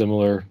 very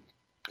similar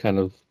kind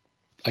of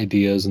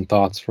ideas and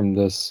thoughts from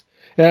this.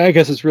 And I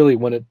guess it's really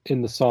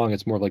in the song,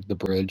 it's more like the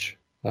bridge.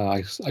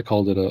 I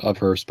called it a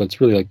verse, but it's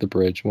really like the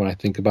bridge when I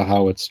think about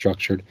how it's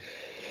structured.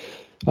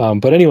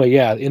 But anyway,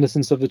 yeah,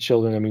 innocence of the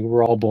children. I mean,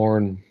 we're all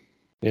born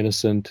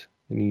innocent,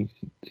 and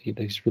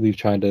he's really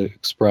trying to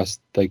express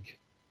like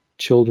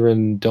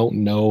children don't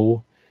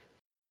know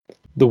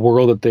the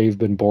world that they've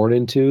been born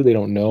into. They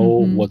don't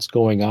know what's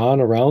going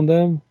on around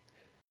them.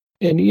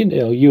 And,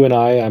 you and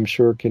I'm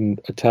sure can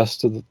attest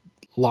to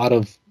a lot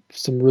of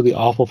some really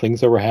awful things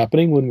that were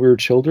happening when we were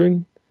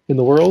children in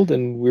the world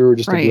and we were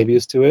just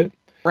oblivious to it.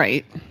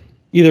 Right.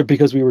 Either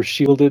because we were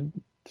shielded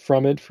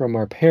from it from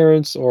our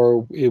parents,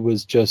 or it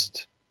was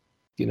just,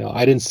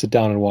 I didn't sit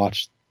down and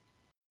watch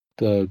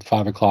the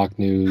 5 o'clock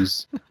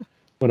news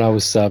when I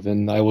was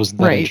 7. I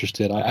wasn't that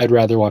interested. I'd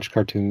rather watch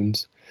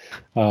cartoons.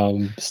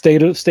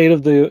 State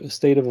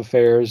of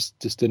affairs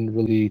just didn't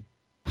really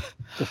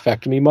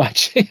affect me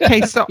much.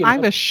 Okay, so I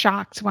was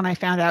shocked when I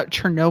found out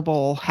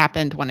Chernobyl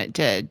happened when it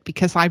did,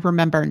 because I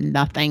remember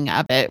nothing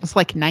of it. It was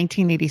like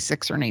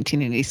 1986 or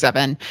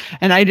 1987,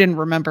 and I didn't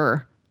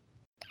remember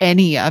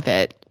any of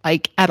it,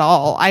 like, at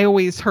all. I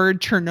always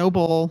heard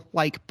Chernobyl,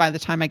 like, by the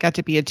time I got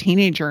to be a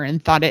teenager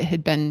and thought it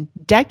had been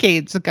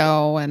decades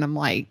ago, and I'm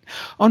like,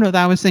 oh no,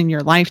 that was in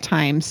your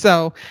lifetime.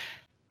 So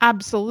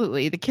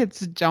absolutely, the kids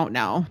don't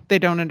know. They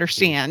don't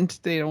understand.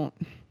 They don't.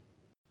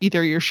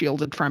 Either you're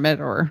shielded from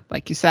it, or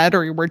like you said,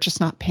 or we're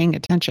just not paying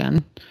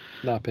attention.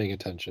 Not paying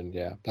attention.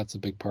 Yeah, that's a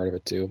big part of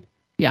it too.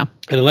 Yeah.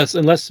 And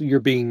unless you're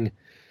being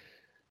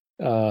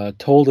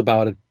told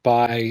about it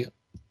by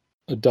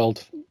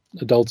adults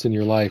in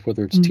your life,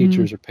 whether it's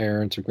teachers or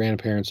parents or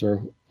grandparents or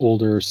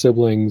older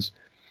siblings,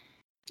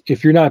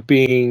 if you're not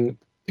being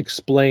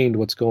explained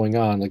what's going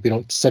on, like they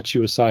don't set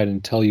you aside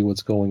and tell you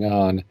what's going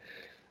on,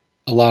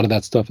 a lot of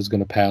that stuff is going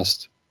to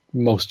pass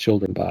most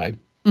children by.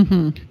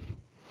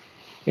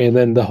 And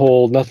then the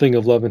whole nothing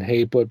of love and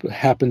hate, what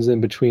happens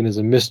in between is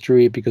a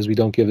mystery because we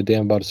don't give a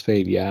damn about his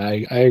fate. Yeah,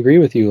 I agree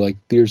with you. Like,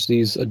 there's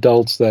these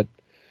adults that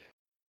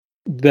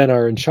then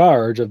are in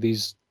charge of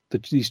these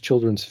these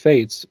children's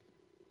fates,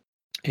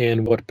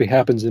 and what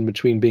happens in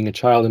between being a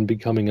child and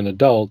becoming an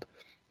adult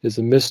is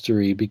a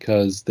mystery,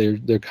 because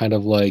they're kind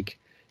of like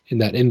in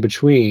that in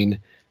between.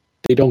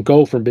 They don't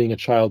go from being a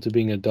child to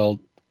being an adult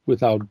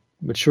without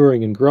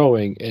maturing and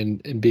growing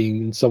and being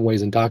in some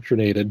ways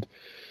indoctrinated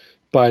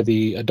by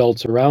the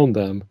adults around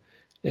them,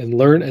 and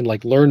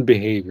learn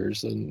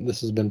behaviors. And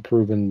this has been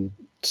proven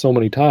so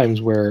many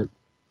times, where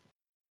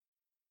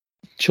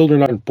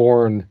children aren't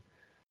born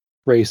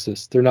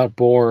racist. They're not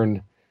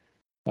born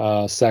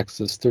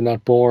sexist. They're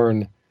not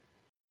born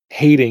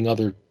hating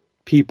other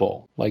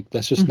people. Like,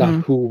 that's just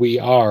not who we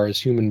are as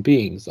human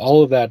beings.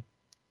 All of that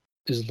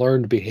is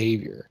learned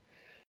behavior.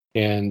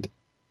 And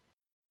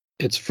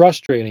it's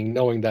frustrating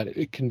knowing that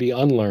it can be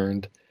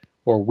unlearned,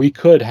 or we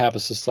could have a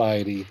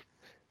society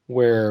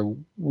where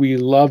we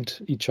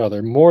loved each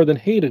other more than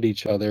hated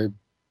each other,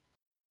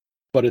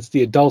 but it's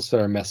the adults that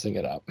are messing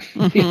it up.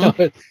 You know,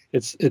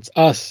 it's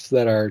us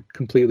that are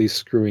completely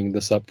screwing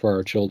this up for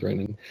our children.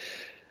 And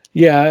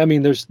yeah, I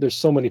mean, there's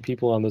so many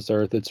people on this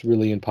earth. It's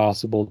really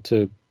impossible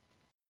to,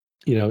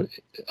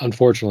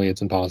 unfortunately,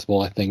 it's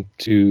impossible, I think,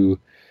 to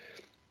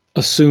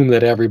assume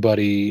that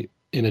everybody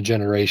in a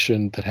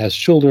generation that has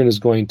children is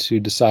going to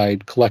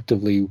decide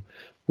collectively,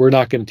 we're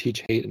not going to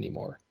teach hate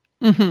anymore.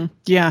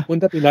 Yeah.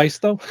 Wouldn't that be nice,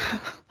 though?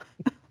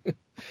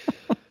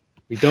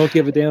 We don't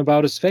give a damn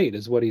about his fate,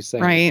 is what he's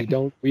saying.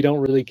 Right. We don't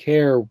really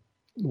care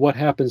what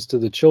happens to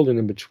the children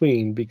in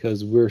between,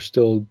 because it's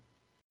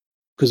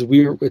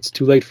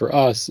too late for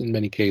us in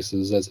many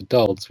cases as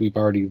adults. We've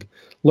already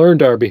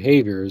learned our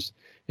behaviors,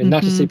 and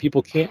not to say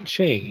people can't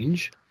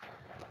change.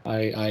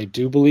 I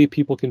do believe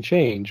people can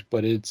change,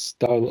 but it's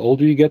the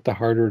older you get, the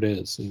harder it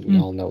is, and we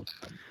all know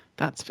that.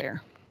 That's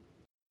fair.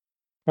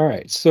 All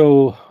right,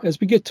 so as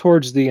we get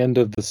towards the end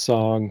of the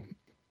song,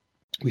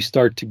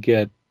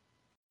 the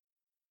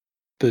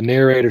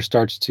narrator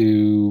starts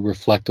to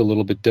reflect a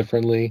little bit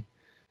differently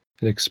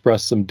and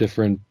express some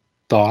different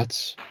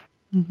thoughts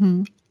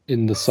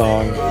in the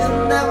song.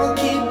 He'll never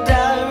keep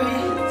diaries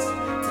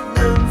to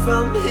learn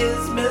from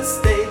his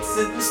mistakes.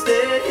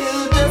 Instead,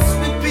 he'll just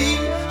repeat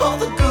all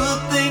the good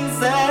things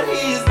that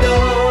he's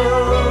done.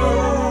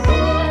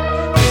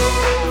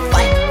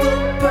 Fight for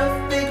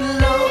perfect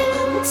love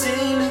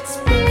until it's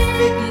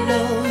perfect love. He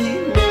knows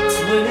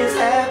when he's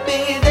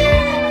happy,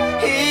 then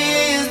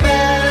his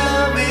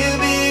battle will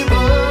be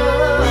won.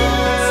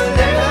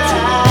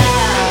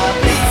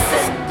 Please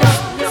send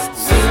up your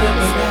spirit,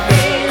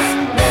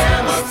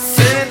 never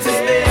send his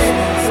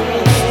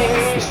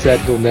name. He said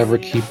he'll never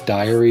keep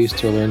diaries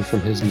to learn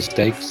from his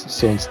mistakes,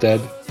 so instead,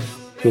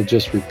 he'll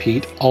just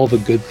repeat all the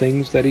good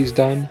things that he's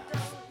done.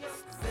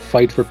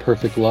 Fight for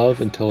perfect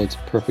love until it's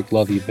perfect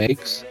love he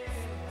makes.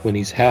 When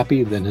he's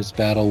happy, then his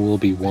battle will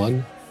be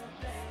won.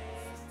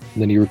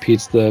 And then he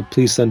repeats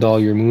please send all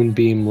your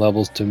moonbeam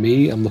levels to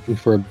me. I'm looking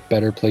for a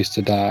better place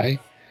to die.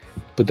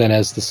 But then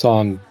as the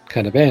song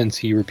kind of ends,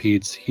 he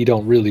repeats, he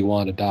don't really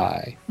want to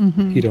die.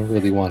 He don't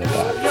really want to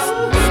die.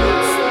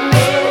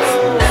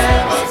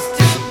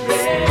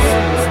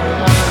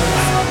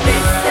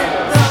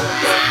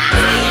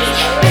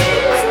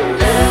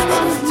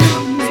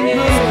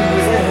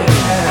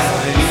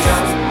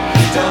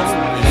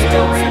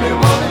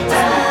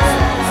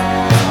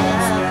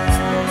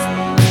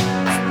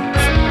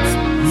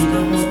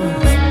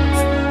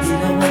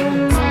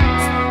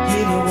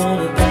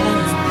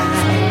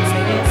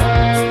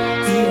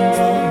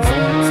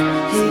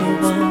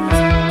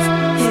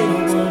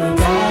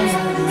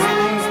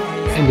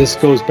 This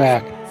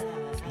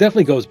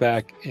definitely goes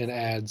back and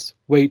adds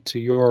weight to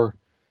your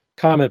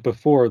comment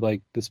before,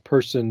 like this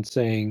person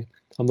saying,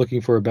 I'm looking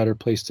for a better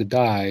place to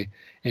die.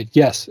 And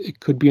yes, it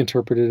could be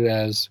interpreted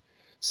as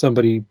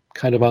somebody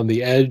kind of on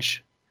the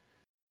edge,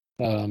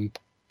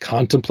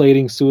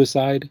 contemplating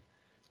suicide,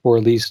 or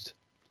at least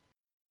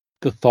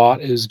the thought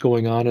is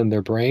going on in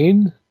their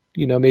brain.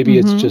 Maybe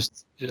it's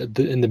just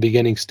in the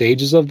beginning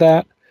stages of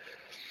that.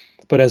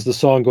 But as the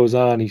song goes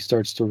on, he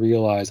starts to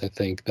realize, I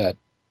think, that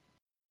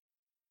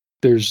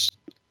there's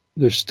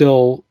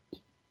still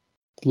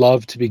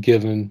love to be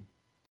given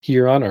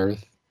here on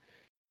earth.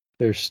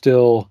 There's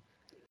still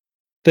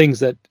things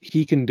that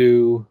he can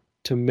do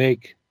to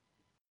make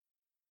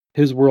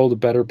his world a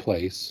better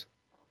place.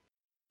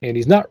 And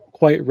he's not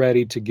quite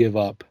ready to give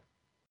up,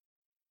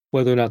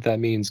 whether or not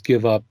that means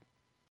give up,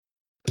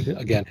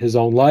 again, his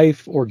own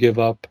life, or give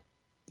up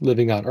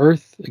living on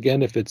earth.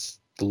 Again, if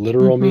it's the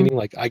literal meaning,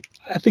 like I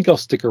think I'll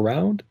stick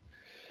around.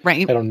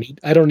 Right. I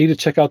don't need to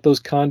check out those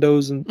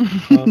condos and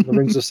the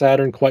rings of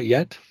Saturn quite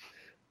yet.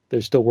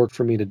 There's still work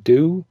for me to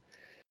do.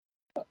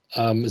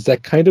 Is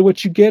that kind of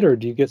what you get, or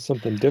do you get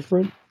something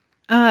different?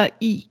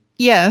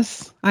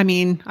 Yes. I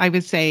mean, I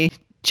would say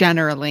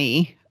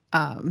generally,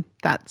 I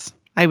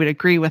would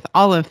agree with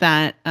all of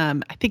that.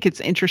 I think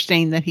it's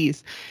interesting that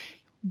he's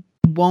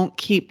won't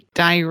keep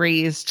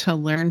diaries to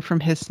learn from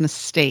his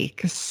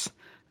mistakes,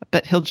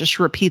 but he'll just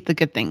repeat the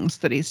good things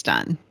that he's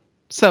done.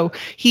 So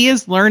he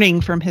is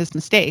learning from his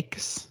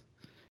mistakes,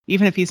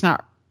 even if he's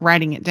not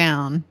writing it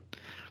down.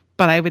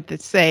 But I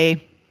would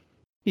say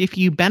if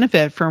you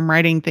benefit from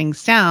writing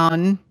things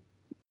down,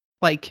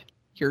 like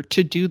your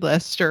to-do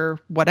list or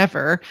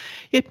whatever,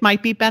 it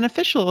might be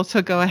beneficial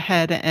to go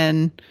ahead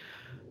and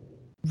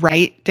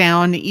write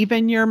down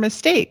even your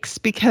mistakes,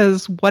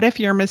 because what if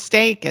your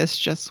mistake is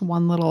just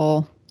one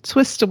little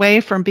twist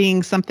away from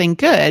being something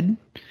good?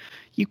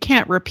 You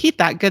can't repeat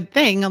that good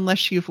thing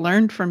unless you've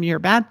learned from your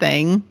bad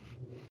thing.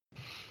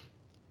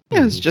 It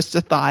was just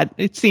a thought.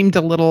 It seemed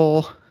a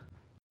little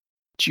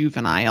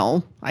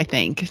juvenile, I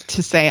think,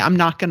 to say, I'm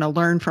not going to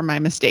learn from my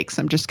mistakes.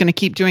 I'm just going to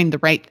keep doing the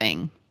right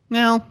thing.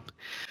 Well,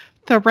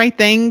 the right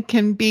thing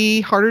can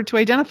be harder to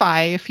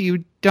identify if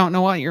you don't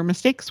know what your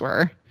mistakes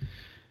were.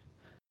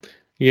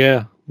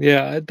 Yeah,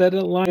 that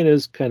line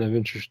is kind of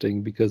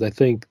interesting, because I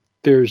think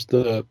there's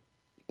the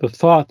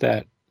thought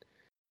that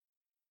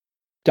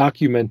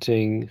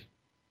documenting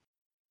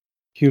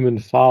human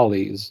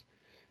follies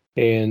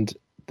and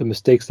the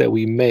mistakes that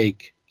we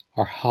make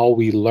are how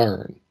we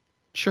learn.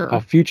 Sure. How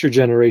future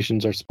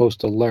generations are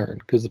supposed to learn,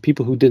 because the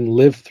people who didn't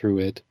live through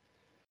it,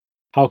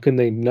 how can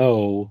they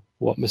know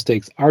what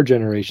mistakes our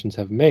generations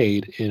have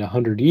made in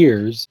 100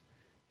 years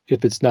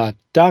if it's not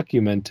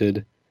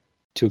documented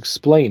to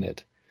explain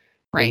it?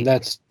 Right. And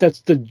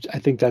I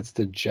think that's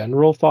the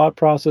general thought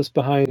process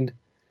behind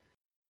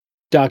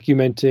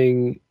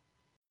documenting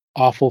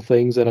awful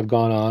things that have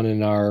gone on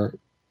in our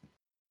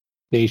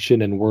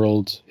nation and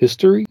world's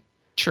history.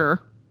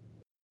 Sure.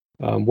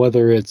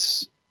 Whether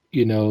it's,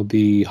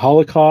 the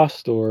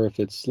Holocaust, or if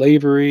it's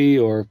slavery,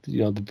 or,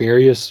 the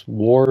various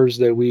wars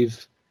that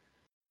we've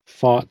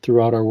fought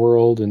throughout our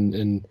world,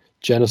 and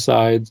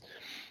genocides,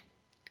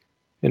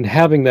 and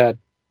having that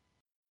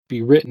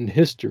be written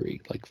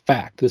history, like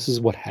fact, this is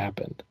what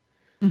happened.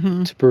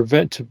 Mm-hmm.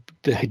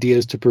 The idea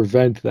is to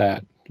prevent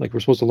that, like we're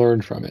supposed to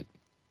learn from it.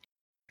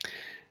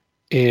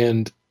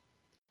 And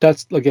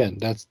that's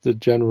the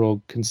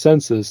general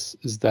consensus,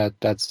 is that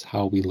that's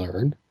how we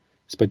learn,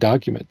 is by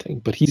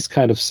documenting. But he's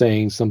kind of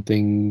saying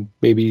something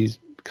maybe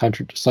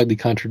slightly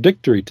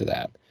contradictory to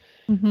that.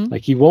 Mm-hmm.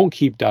 Like, he won't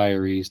keep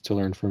diaries to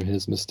learn from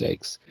his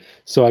mistakes.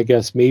 So I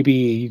guess maybe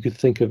you could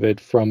think of it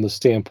from the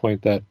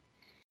standpoint that,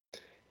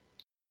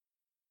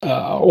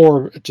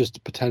 or just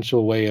a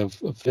potential way of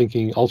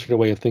thinking, alternate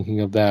way of thinking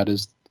of that,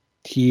 is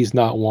he's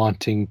not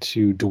wanting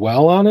to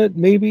dwell on it,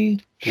 maybe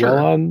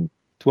Sure.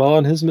 dwell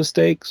on his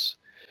mistakes.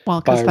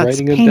 Well, because that's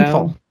writing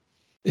painful.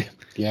 Them down.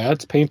 Yeah,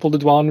 it's painful to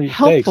dwell on mistakes.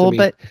 Helpful,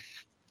 but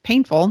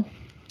painful.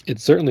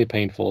 It's certainly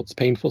painful. It's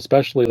painful,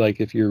 especially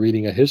like if you're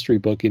reading a history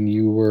book and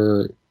you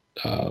were,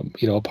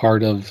 a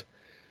part of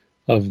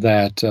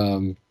that,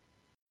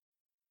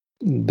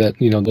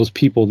 those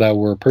people that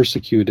were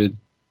persecuted,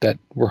 that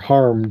were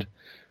harmed,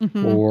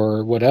 Mm-hmm.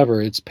 or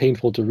whatever. It's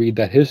painful to read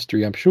that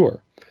history, I'm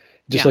sure.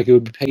 Just Yeah. like it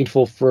would be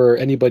painful for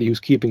anybody who's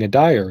keeping a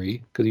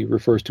diary, because he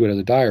refers to it as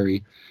a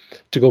diary,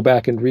 to go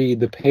back and read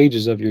the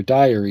pages of your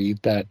diary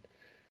that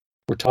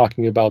were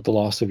talking about the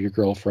loss of your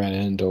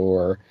girlfriend,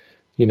 or,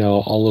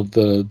 all of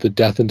the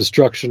death and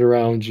destruction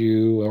around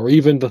you, or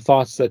even the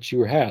thoughts that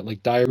you had.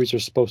 Like, diaries are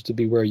supposed to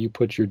be where you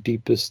put your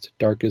deepest,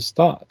 darkest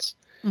thoughts.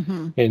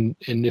 Mm-hmm. And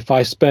if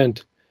I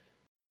spent,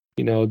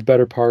 the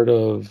better part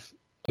of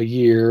a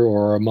year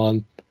or a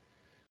month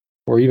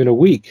or even a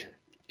week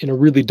in a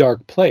really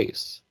dark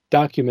place,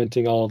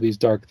 documenting all of these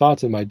dark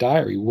thoughts in my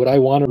diary, would I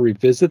want to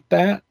revisit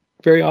that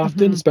very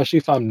often, Mm-hmm. especially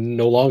if I'm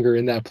no longer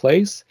in that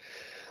place?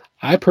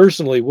 I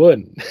personally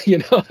wouldn't.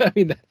 I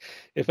mean,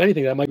 if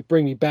anything, that might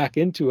bring me back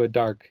into a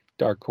dark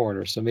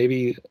corner. So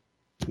maybe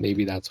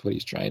that's what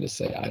he's trying to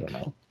say. I don't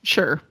know.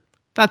 Sure,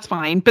 that's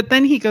fine. But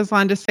then he goes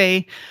on to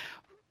say,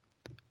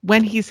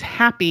 when he's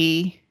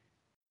happy,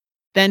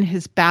 then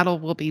his battle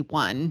will be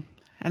won.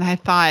 And I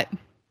thought,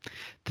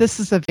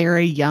 this is a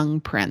very young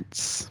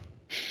Prince.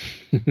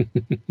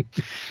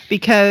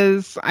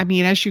 Because, I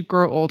mean, as you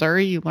grow older,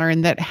 you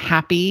learn that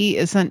happy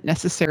isn't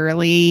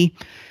necessarily,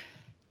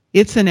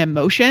 it's an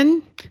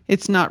emotion.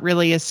 It's not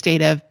really a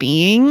state of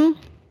being.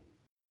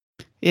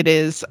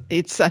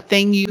 It's a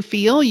thing you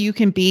feel. You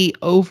can be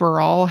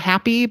overall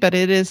happy, but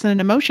it is an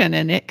emotion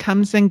and it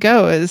comes and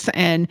goes.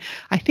 And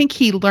I think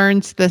he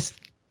learns this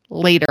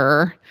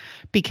later,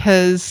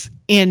 because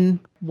in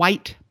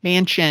White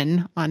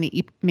Mansion on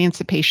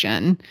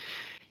Emancipation,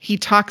 he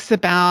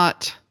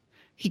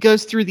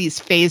goes through these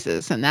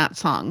phases in that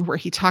song where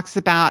he talks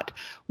about,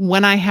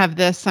 when I have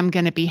this, I'm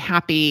going to be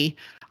happy.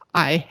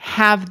 I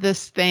have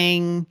this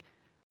thing.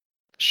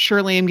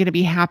 Surely I'm going to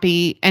be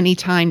happy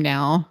anytime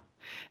now.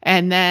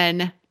 And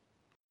then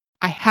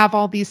I have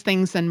all these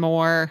things and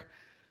more.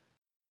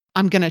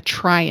 I'm going to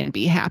try and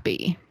be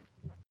happy.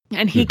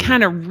 And he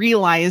kind of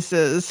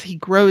realizes, he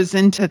grows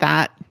into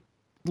that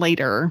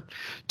later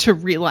to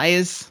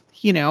realize,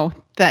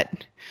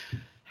 that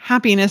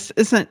happiness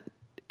isn't,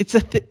 it's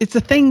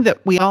a thing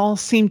that we all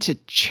seem to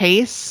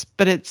chase,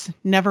 but it's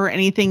never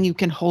anything you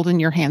can hold in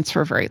your hands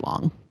for very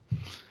long.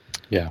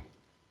 Yeah.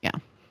 Yeah.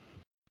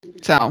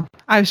 So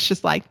I was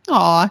just like,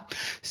 aw,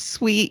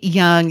 sweet,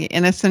 young,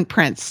 innocent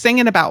Prince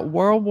singing about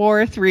World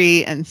War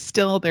III. And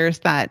still there's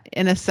that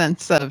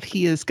innocence of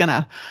he is going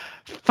to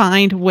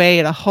find a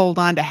way to hold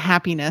on to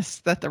happiness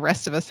that the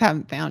rest of us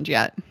haven't found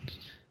yet.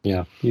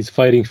 Yeah, he's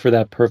fighting for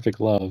that perfect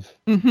love.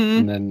 Mm-hmm.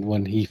 And then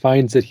when he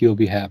finds it, he'll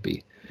be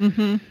happy.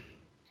 Mm-hmm.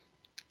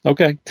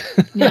 Okay.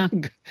 Yeah.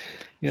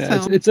 Yeah,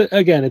 So-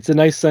 it's a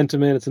nice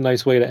sentiment. It's a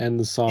nice way to end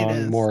the song,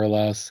 is. more or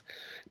less.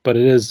 But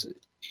it is,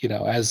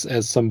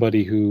 as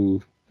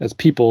somebody as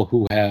people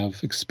who have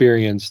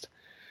experienced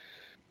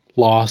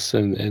loss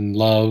and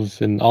love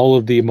and all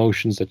of the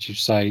emotions that you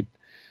cite,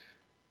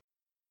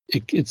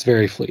 it's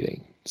very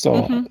fleeting.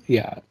 So Mhm.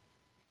 yeah,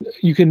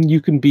 you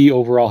can be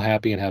overall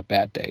happy and have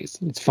bad days.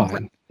 It's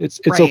fine.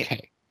 It's Right.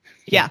 okay.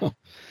 Yeah.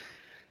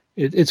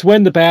 It's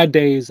when the bad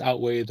days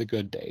outweigh the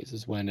good days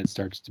is when it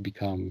starts to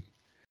become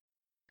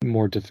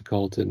more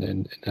difficult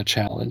and a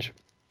challenge.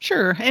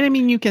 Sure. And I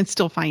mean, you can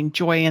still find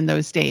joy in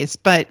those days,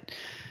 but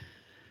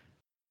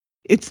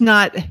it's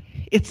not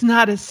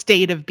a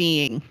state of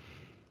being.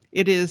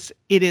 It is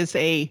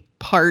a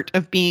part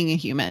of being a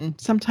human.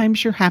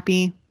 Sometimes you're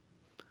happy,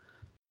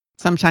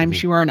 sometimes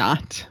Mhm. you are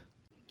not.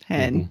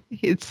 And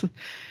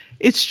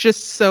it's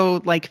just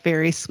so like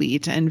very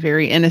sweet and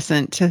very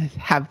innocent to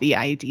have the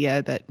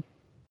idea that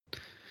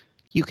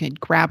you can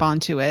grab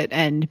onto it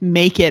and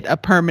make it a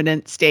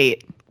permanent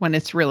state when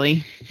it's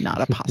really not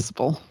a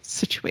possible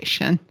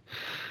situation.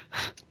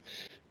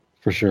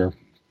 For sure.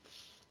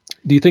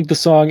 Do you think the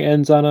song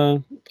ends on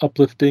a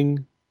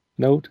uplifting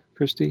note,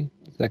 Christy?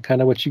 Is that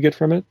kind of what you get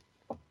from it?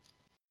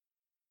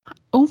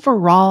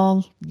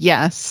 Overall,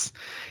 yes.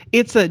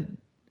 It's a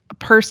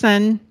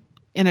person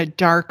in a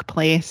dark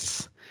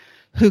place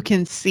who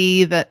can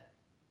see that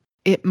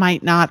it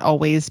might not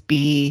always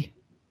be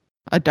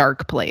a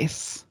dark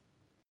place.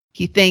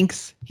 He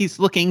thinks he's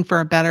looking for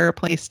a better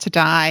place to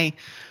die,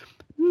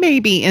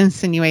 maybe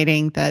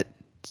insinuating that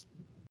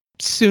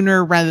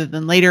sooner rather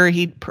than later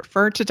he'd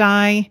prefer to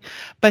die,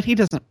 but he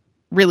doesn't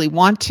really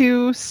want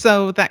to.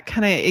 So that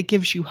it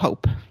gives you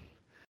hope.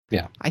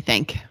 Yeah. I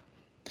think.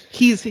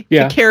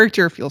 The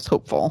character feels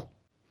hopeful.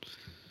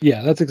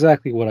 Yeah, that's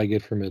exactly what I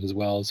get from it as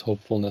well, is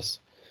hopefulness.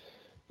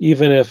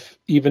 Even if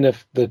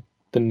the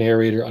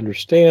narrator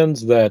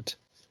understands that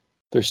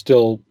there's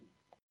still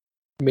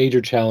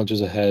major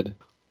challenges ahead,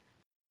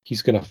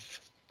 he's gonna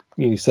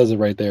he says it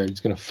right there, he's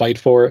gonna fight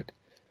for it.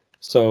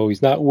 So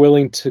he's not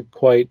willing to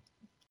quite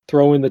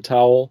throw in the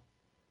towel,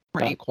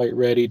 Right. not quite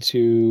ready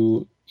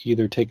to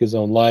either take his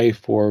own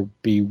life or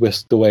be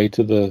whisked away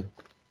to the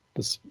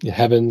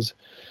heavens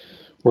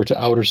or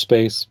to outer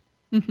space.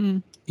 Mm-hmm.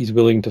 He's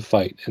willing to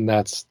fight, and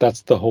that's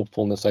the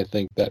hopefulness I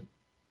think that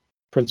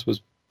Prince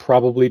was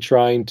probably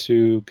trying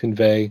to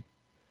convey,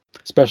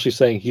 especially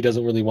saying he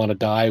doesn't really want to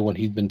die when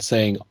he'd been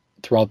saying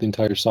throughout the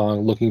entire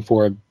song looking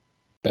for a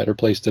better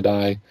place to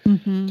die.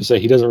 Mm-hmm. To say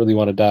he doesn't really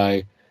want to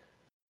die,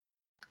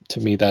 to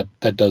me that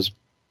does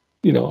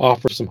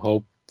offer some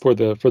hope for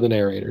the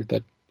narrator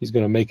that he's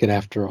going to make it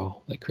after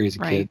all, that crazy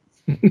kid.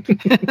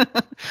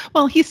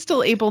 Well, he's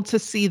still able to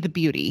see the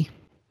beauty.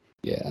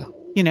 Yeah.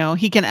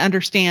 He can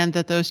understand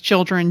that those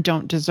children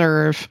don't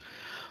deserve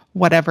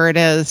whatever it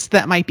is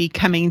that might be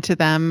coming to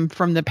them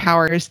from the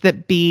powers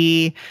that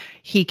be.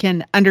 He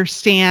can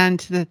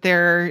understand that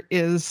there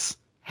is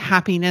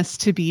happiness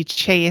to be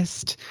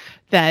chased,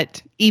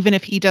 that even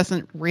if he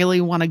doesn't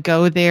really want to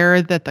go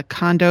there, that the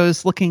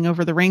condos looking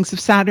over the rings of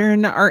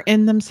Saturn are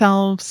in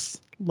themselves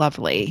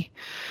lovely.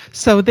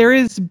 So there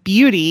is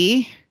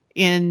beauty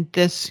in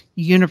this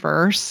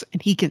universe,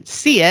 and he can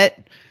see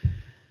it.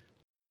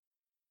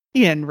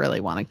 He didn't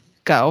really want to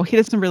go. He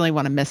doesn't really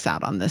want to miss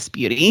out on this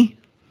beauty.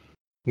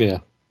 Yeah.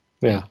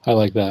 I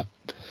like that.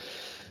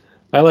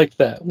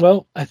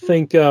 Well, I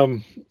think,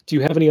 do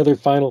you have any other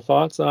final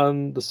thoughts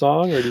on the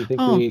song, or do you think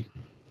we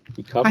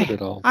covered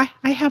it all?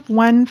 I have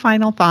one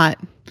final thought.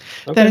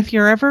 Okay. That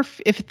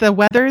if the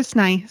weather is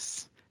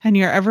nice and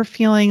you're ever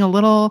feeling a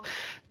little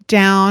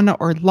down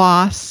or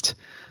lost,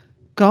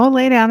 go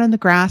lay down in the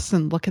grass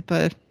and look at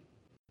the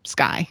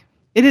sky.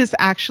 It is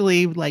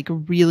actually like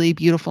really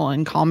beautiful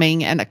and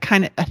calming, and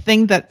a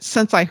thing that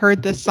since I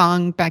heard this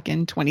song back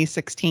in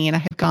 2016, I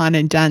have gone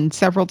and done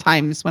several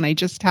times when I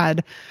just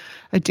had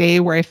a day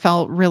where I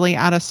felt really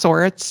out of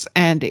sorts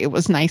and it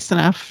was nice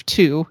enough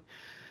to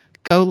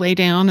go lay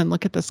down and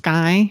look at the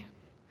sky.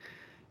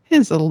 It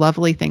is a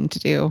lovely thing to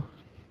do.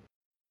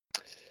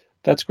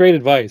 That's great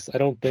advice. I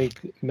don't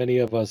think many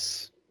of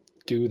us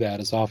do that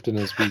as often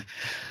as we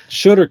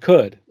should or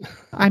could.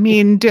 I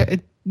mean,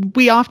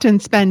 we often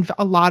spend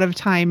a lot of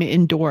time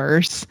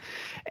indoors,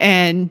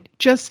 and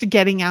just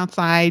getting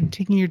outside,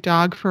 taking your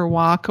dog for a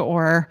walk,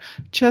 or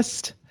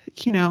just,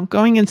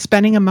 going and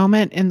spending a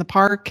moment in the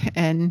park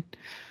and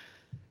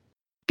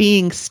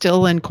being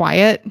still and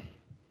quiet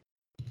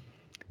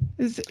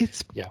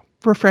it's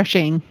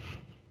refreshing.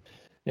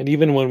 And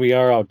even when we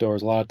are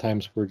outdoors, a lot of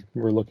times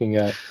we're looking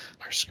at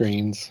our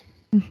screens.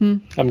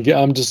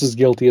 I'm just as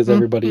guilty as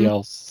everybody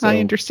else. So, I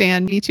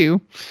understand. Me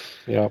too.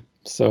 Yeah.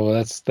 So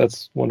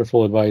that's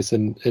wonderful advice.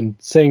 And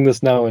saying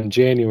this now in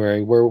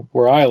January,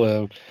 where I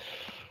live,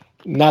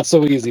 not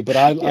so easy, but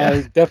I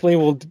definitely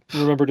will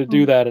remember to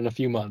do that in a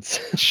few months.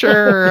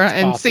 Sure.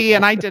 And possible. see,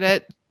 and I did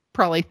it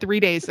probably 3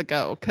 days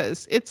ago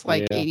because it's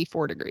like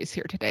 84 degrees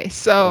here today.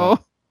 So,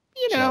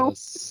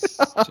 jealous.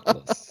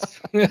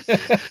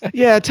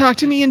 Yeah, talk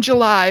to me in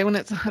July when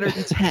it's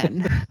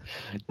 110.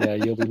 Yeah,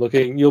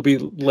 you'll be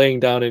laying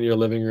down in your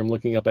living room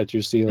looking up at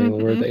your ceiling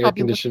where the air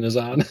condition is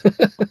on.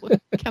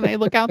 Can I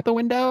look out the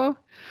window?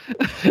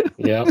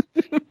 Yeah,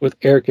 with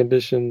air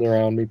conditioning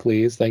around me,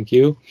 please. Thank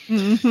you.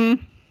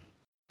 Mm-hmm.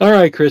 All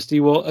right,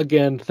 Christy. Well,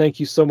 again, thank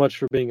you so much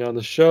for being on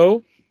the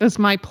show. It was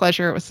my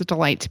pleasure. It was a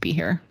delight to be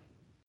here.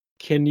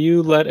 Can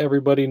you let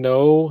everybody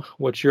know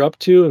what you're up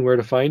to and where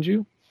to find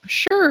you?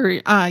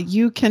 Sure.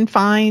 You can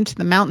find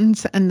The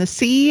Mountains and the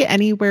Sea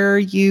anywhere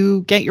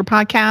you get your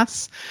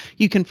podcasts.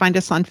 You can find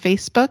us on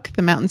Facebook,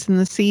 The Mountains and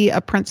the Sea,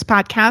 a Prince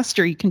podcast,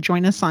 or you can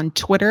join us on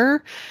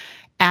Twitter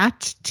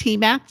at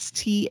TMATS,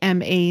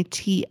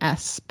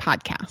 TMATS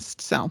podcast.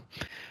 So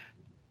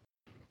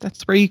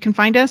that's where you can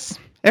find us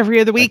every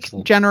other week.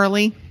 Excellent.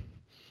 Generally.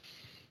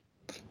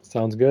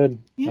 Sounds good.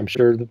 Yeah. I'm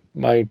sure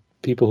my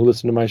people who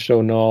listen to my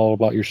show know all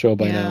about your show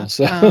by now.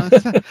 So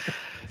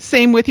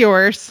same with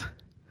yours.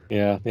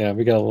 Yeah,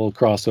 we got a little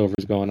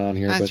crossovers going on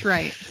here. That's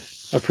right.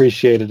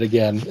 Appreciate it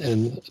again.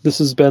 And this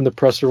has been the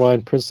Press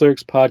Rewind Prince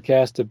Lyrics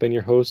podcast. I've been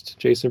your host,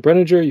 Jason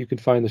Brenninger. You can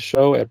find the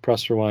show at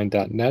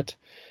pressrewind.net.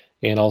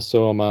 And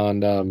also I'm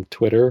on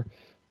Twitter,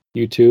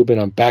 YouTube, and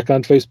I'm back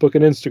on Facebook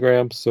and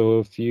Instagram. So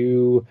if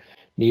you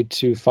need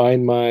to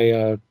find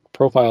my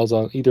profiles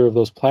on either of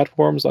those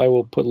platforms, I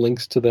will put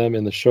links to them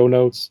in the show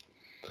notes.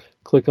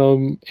 Click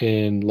them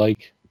and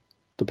like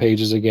the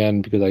pages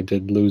again because I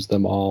did lose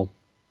them all.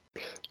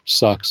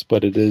 Sucks,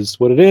 but it is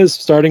what it is.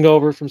 Starting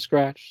over from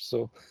scratch.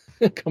 So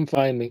come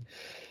find me.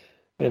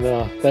 And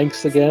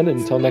thanks again.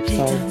 Until next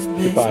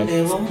time.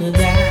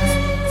 Goodbye.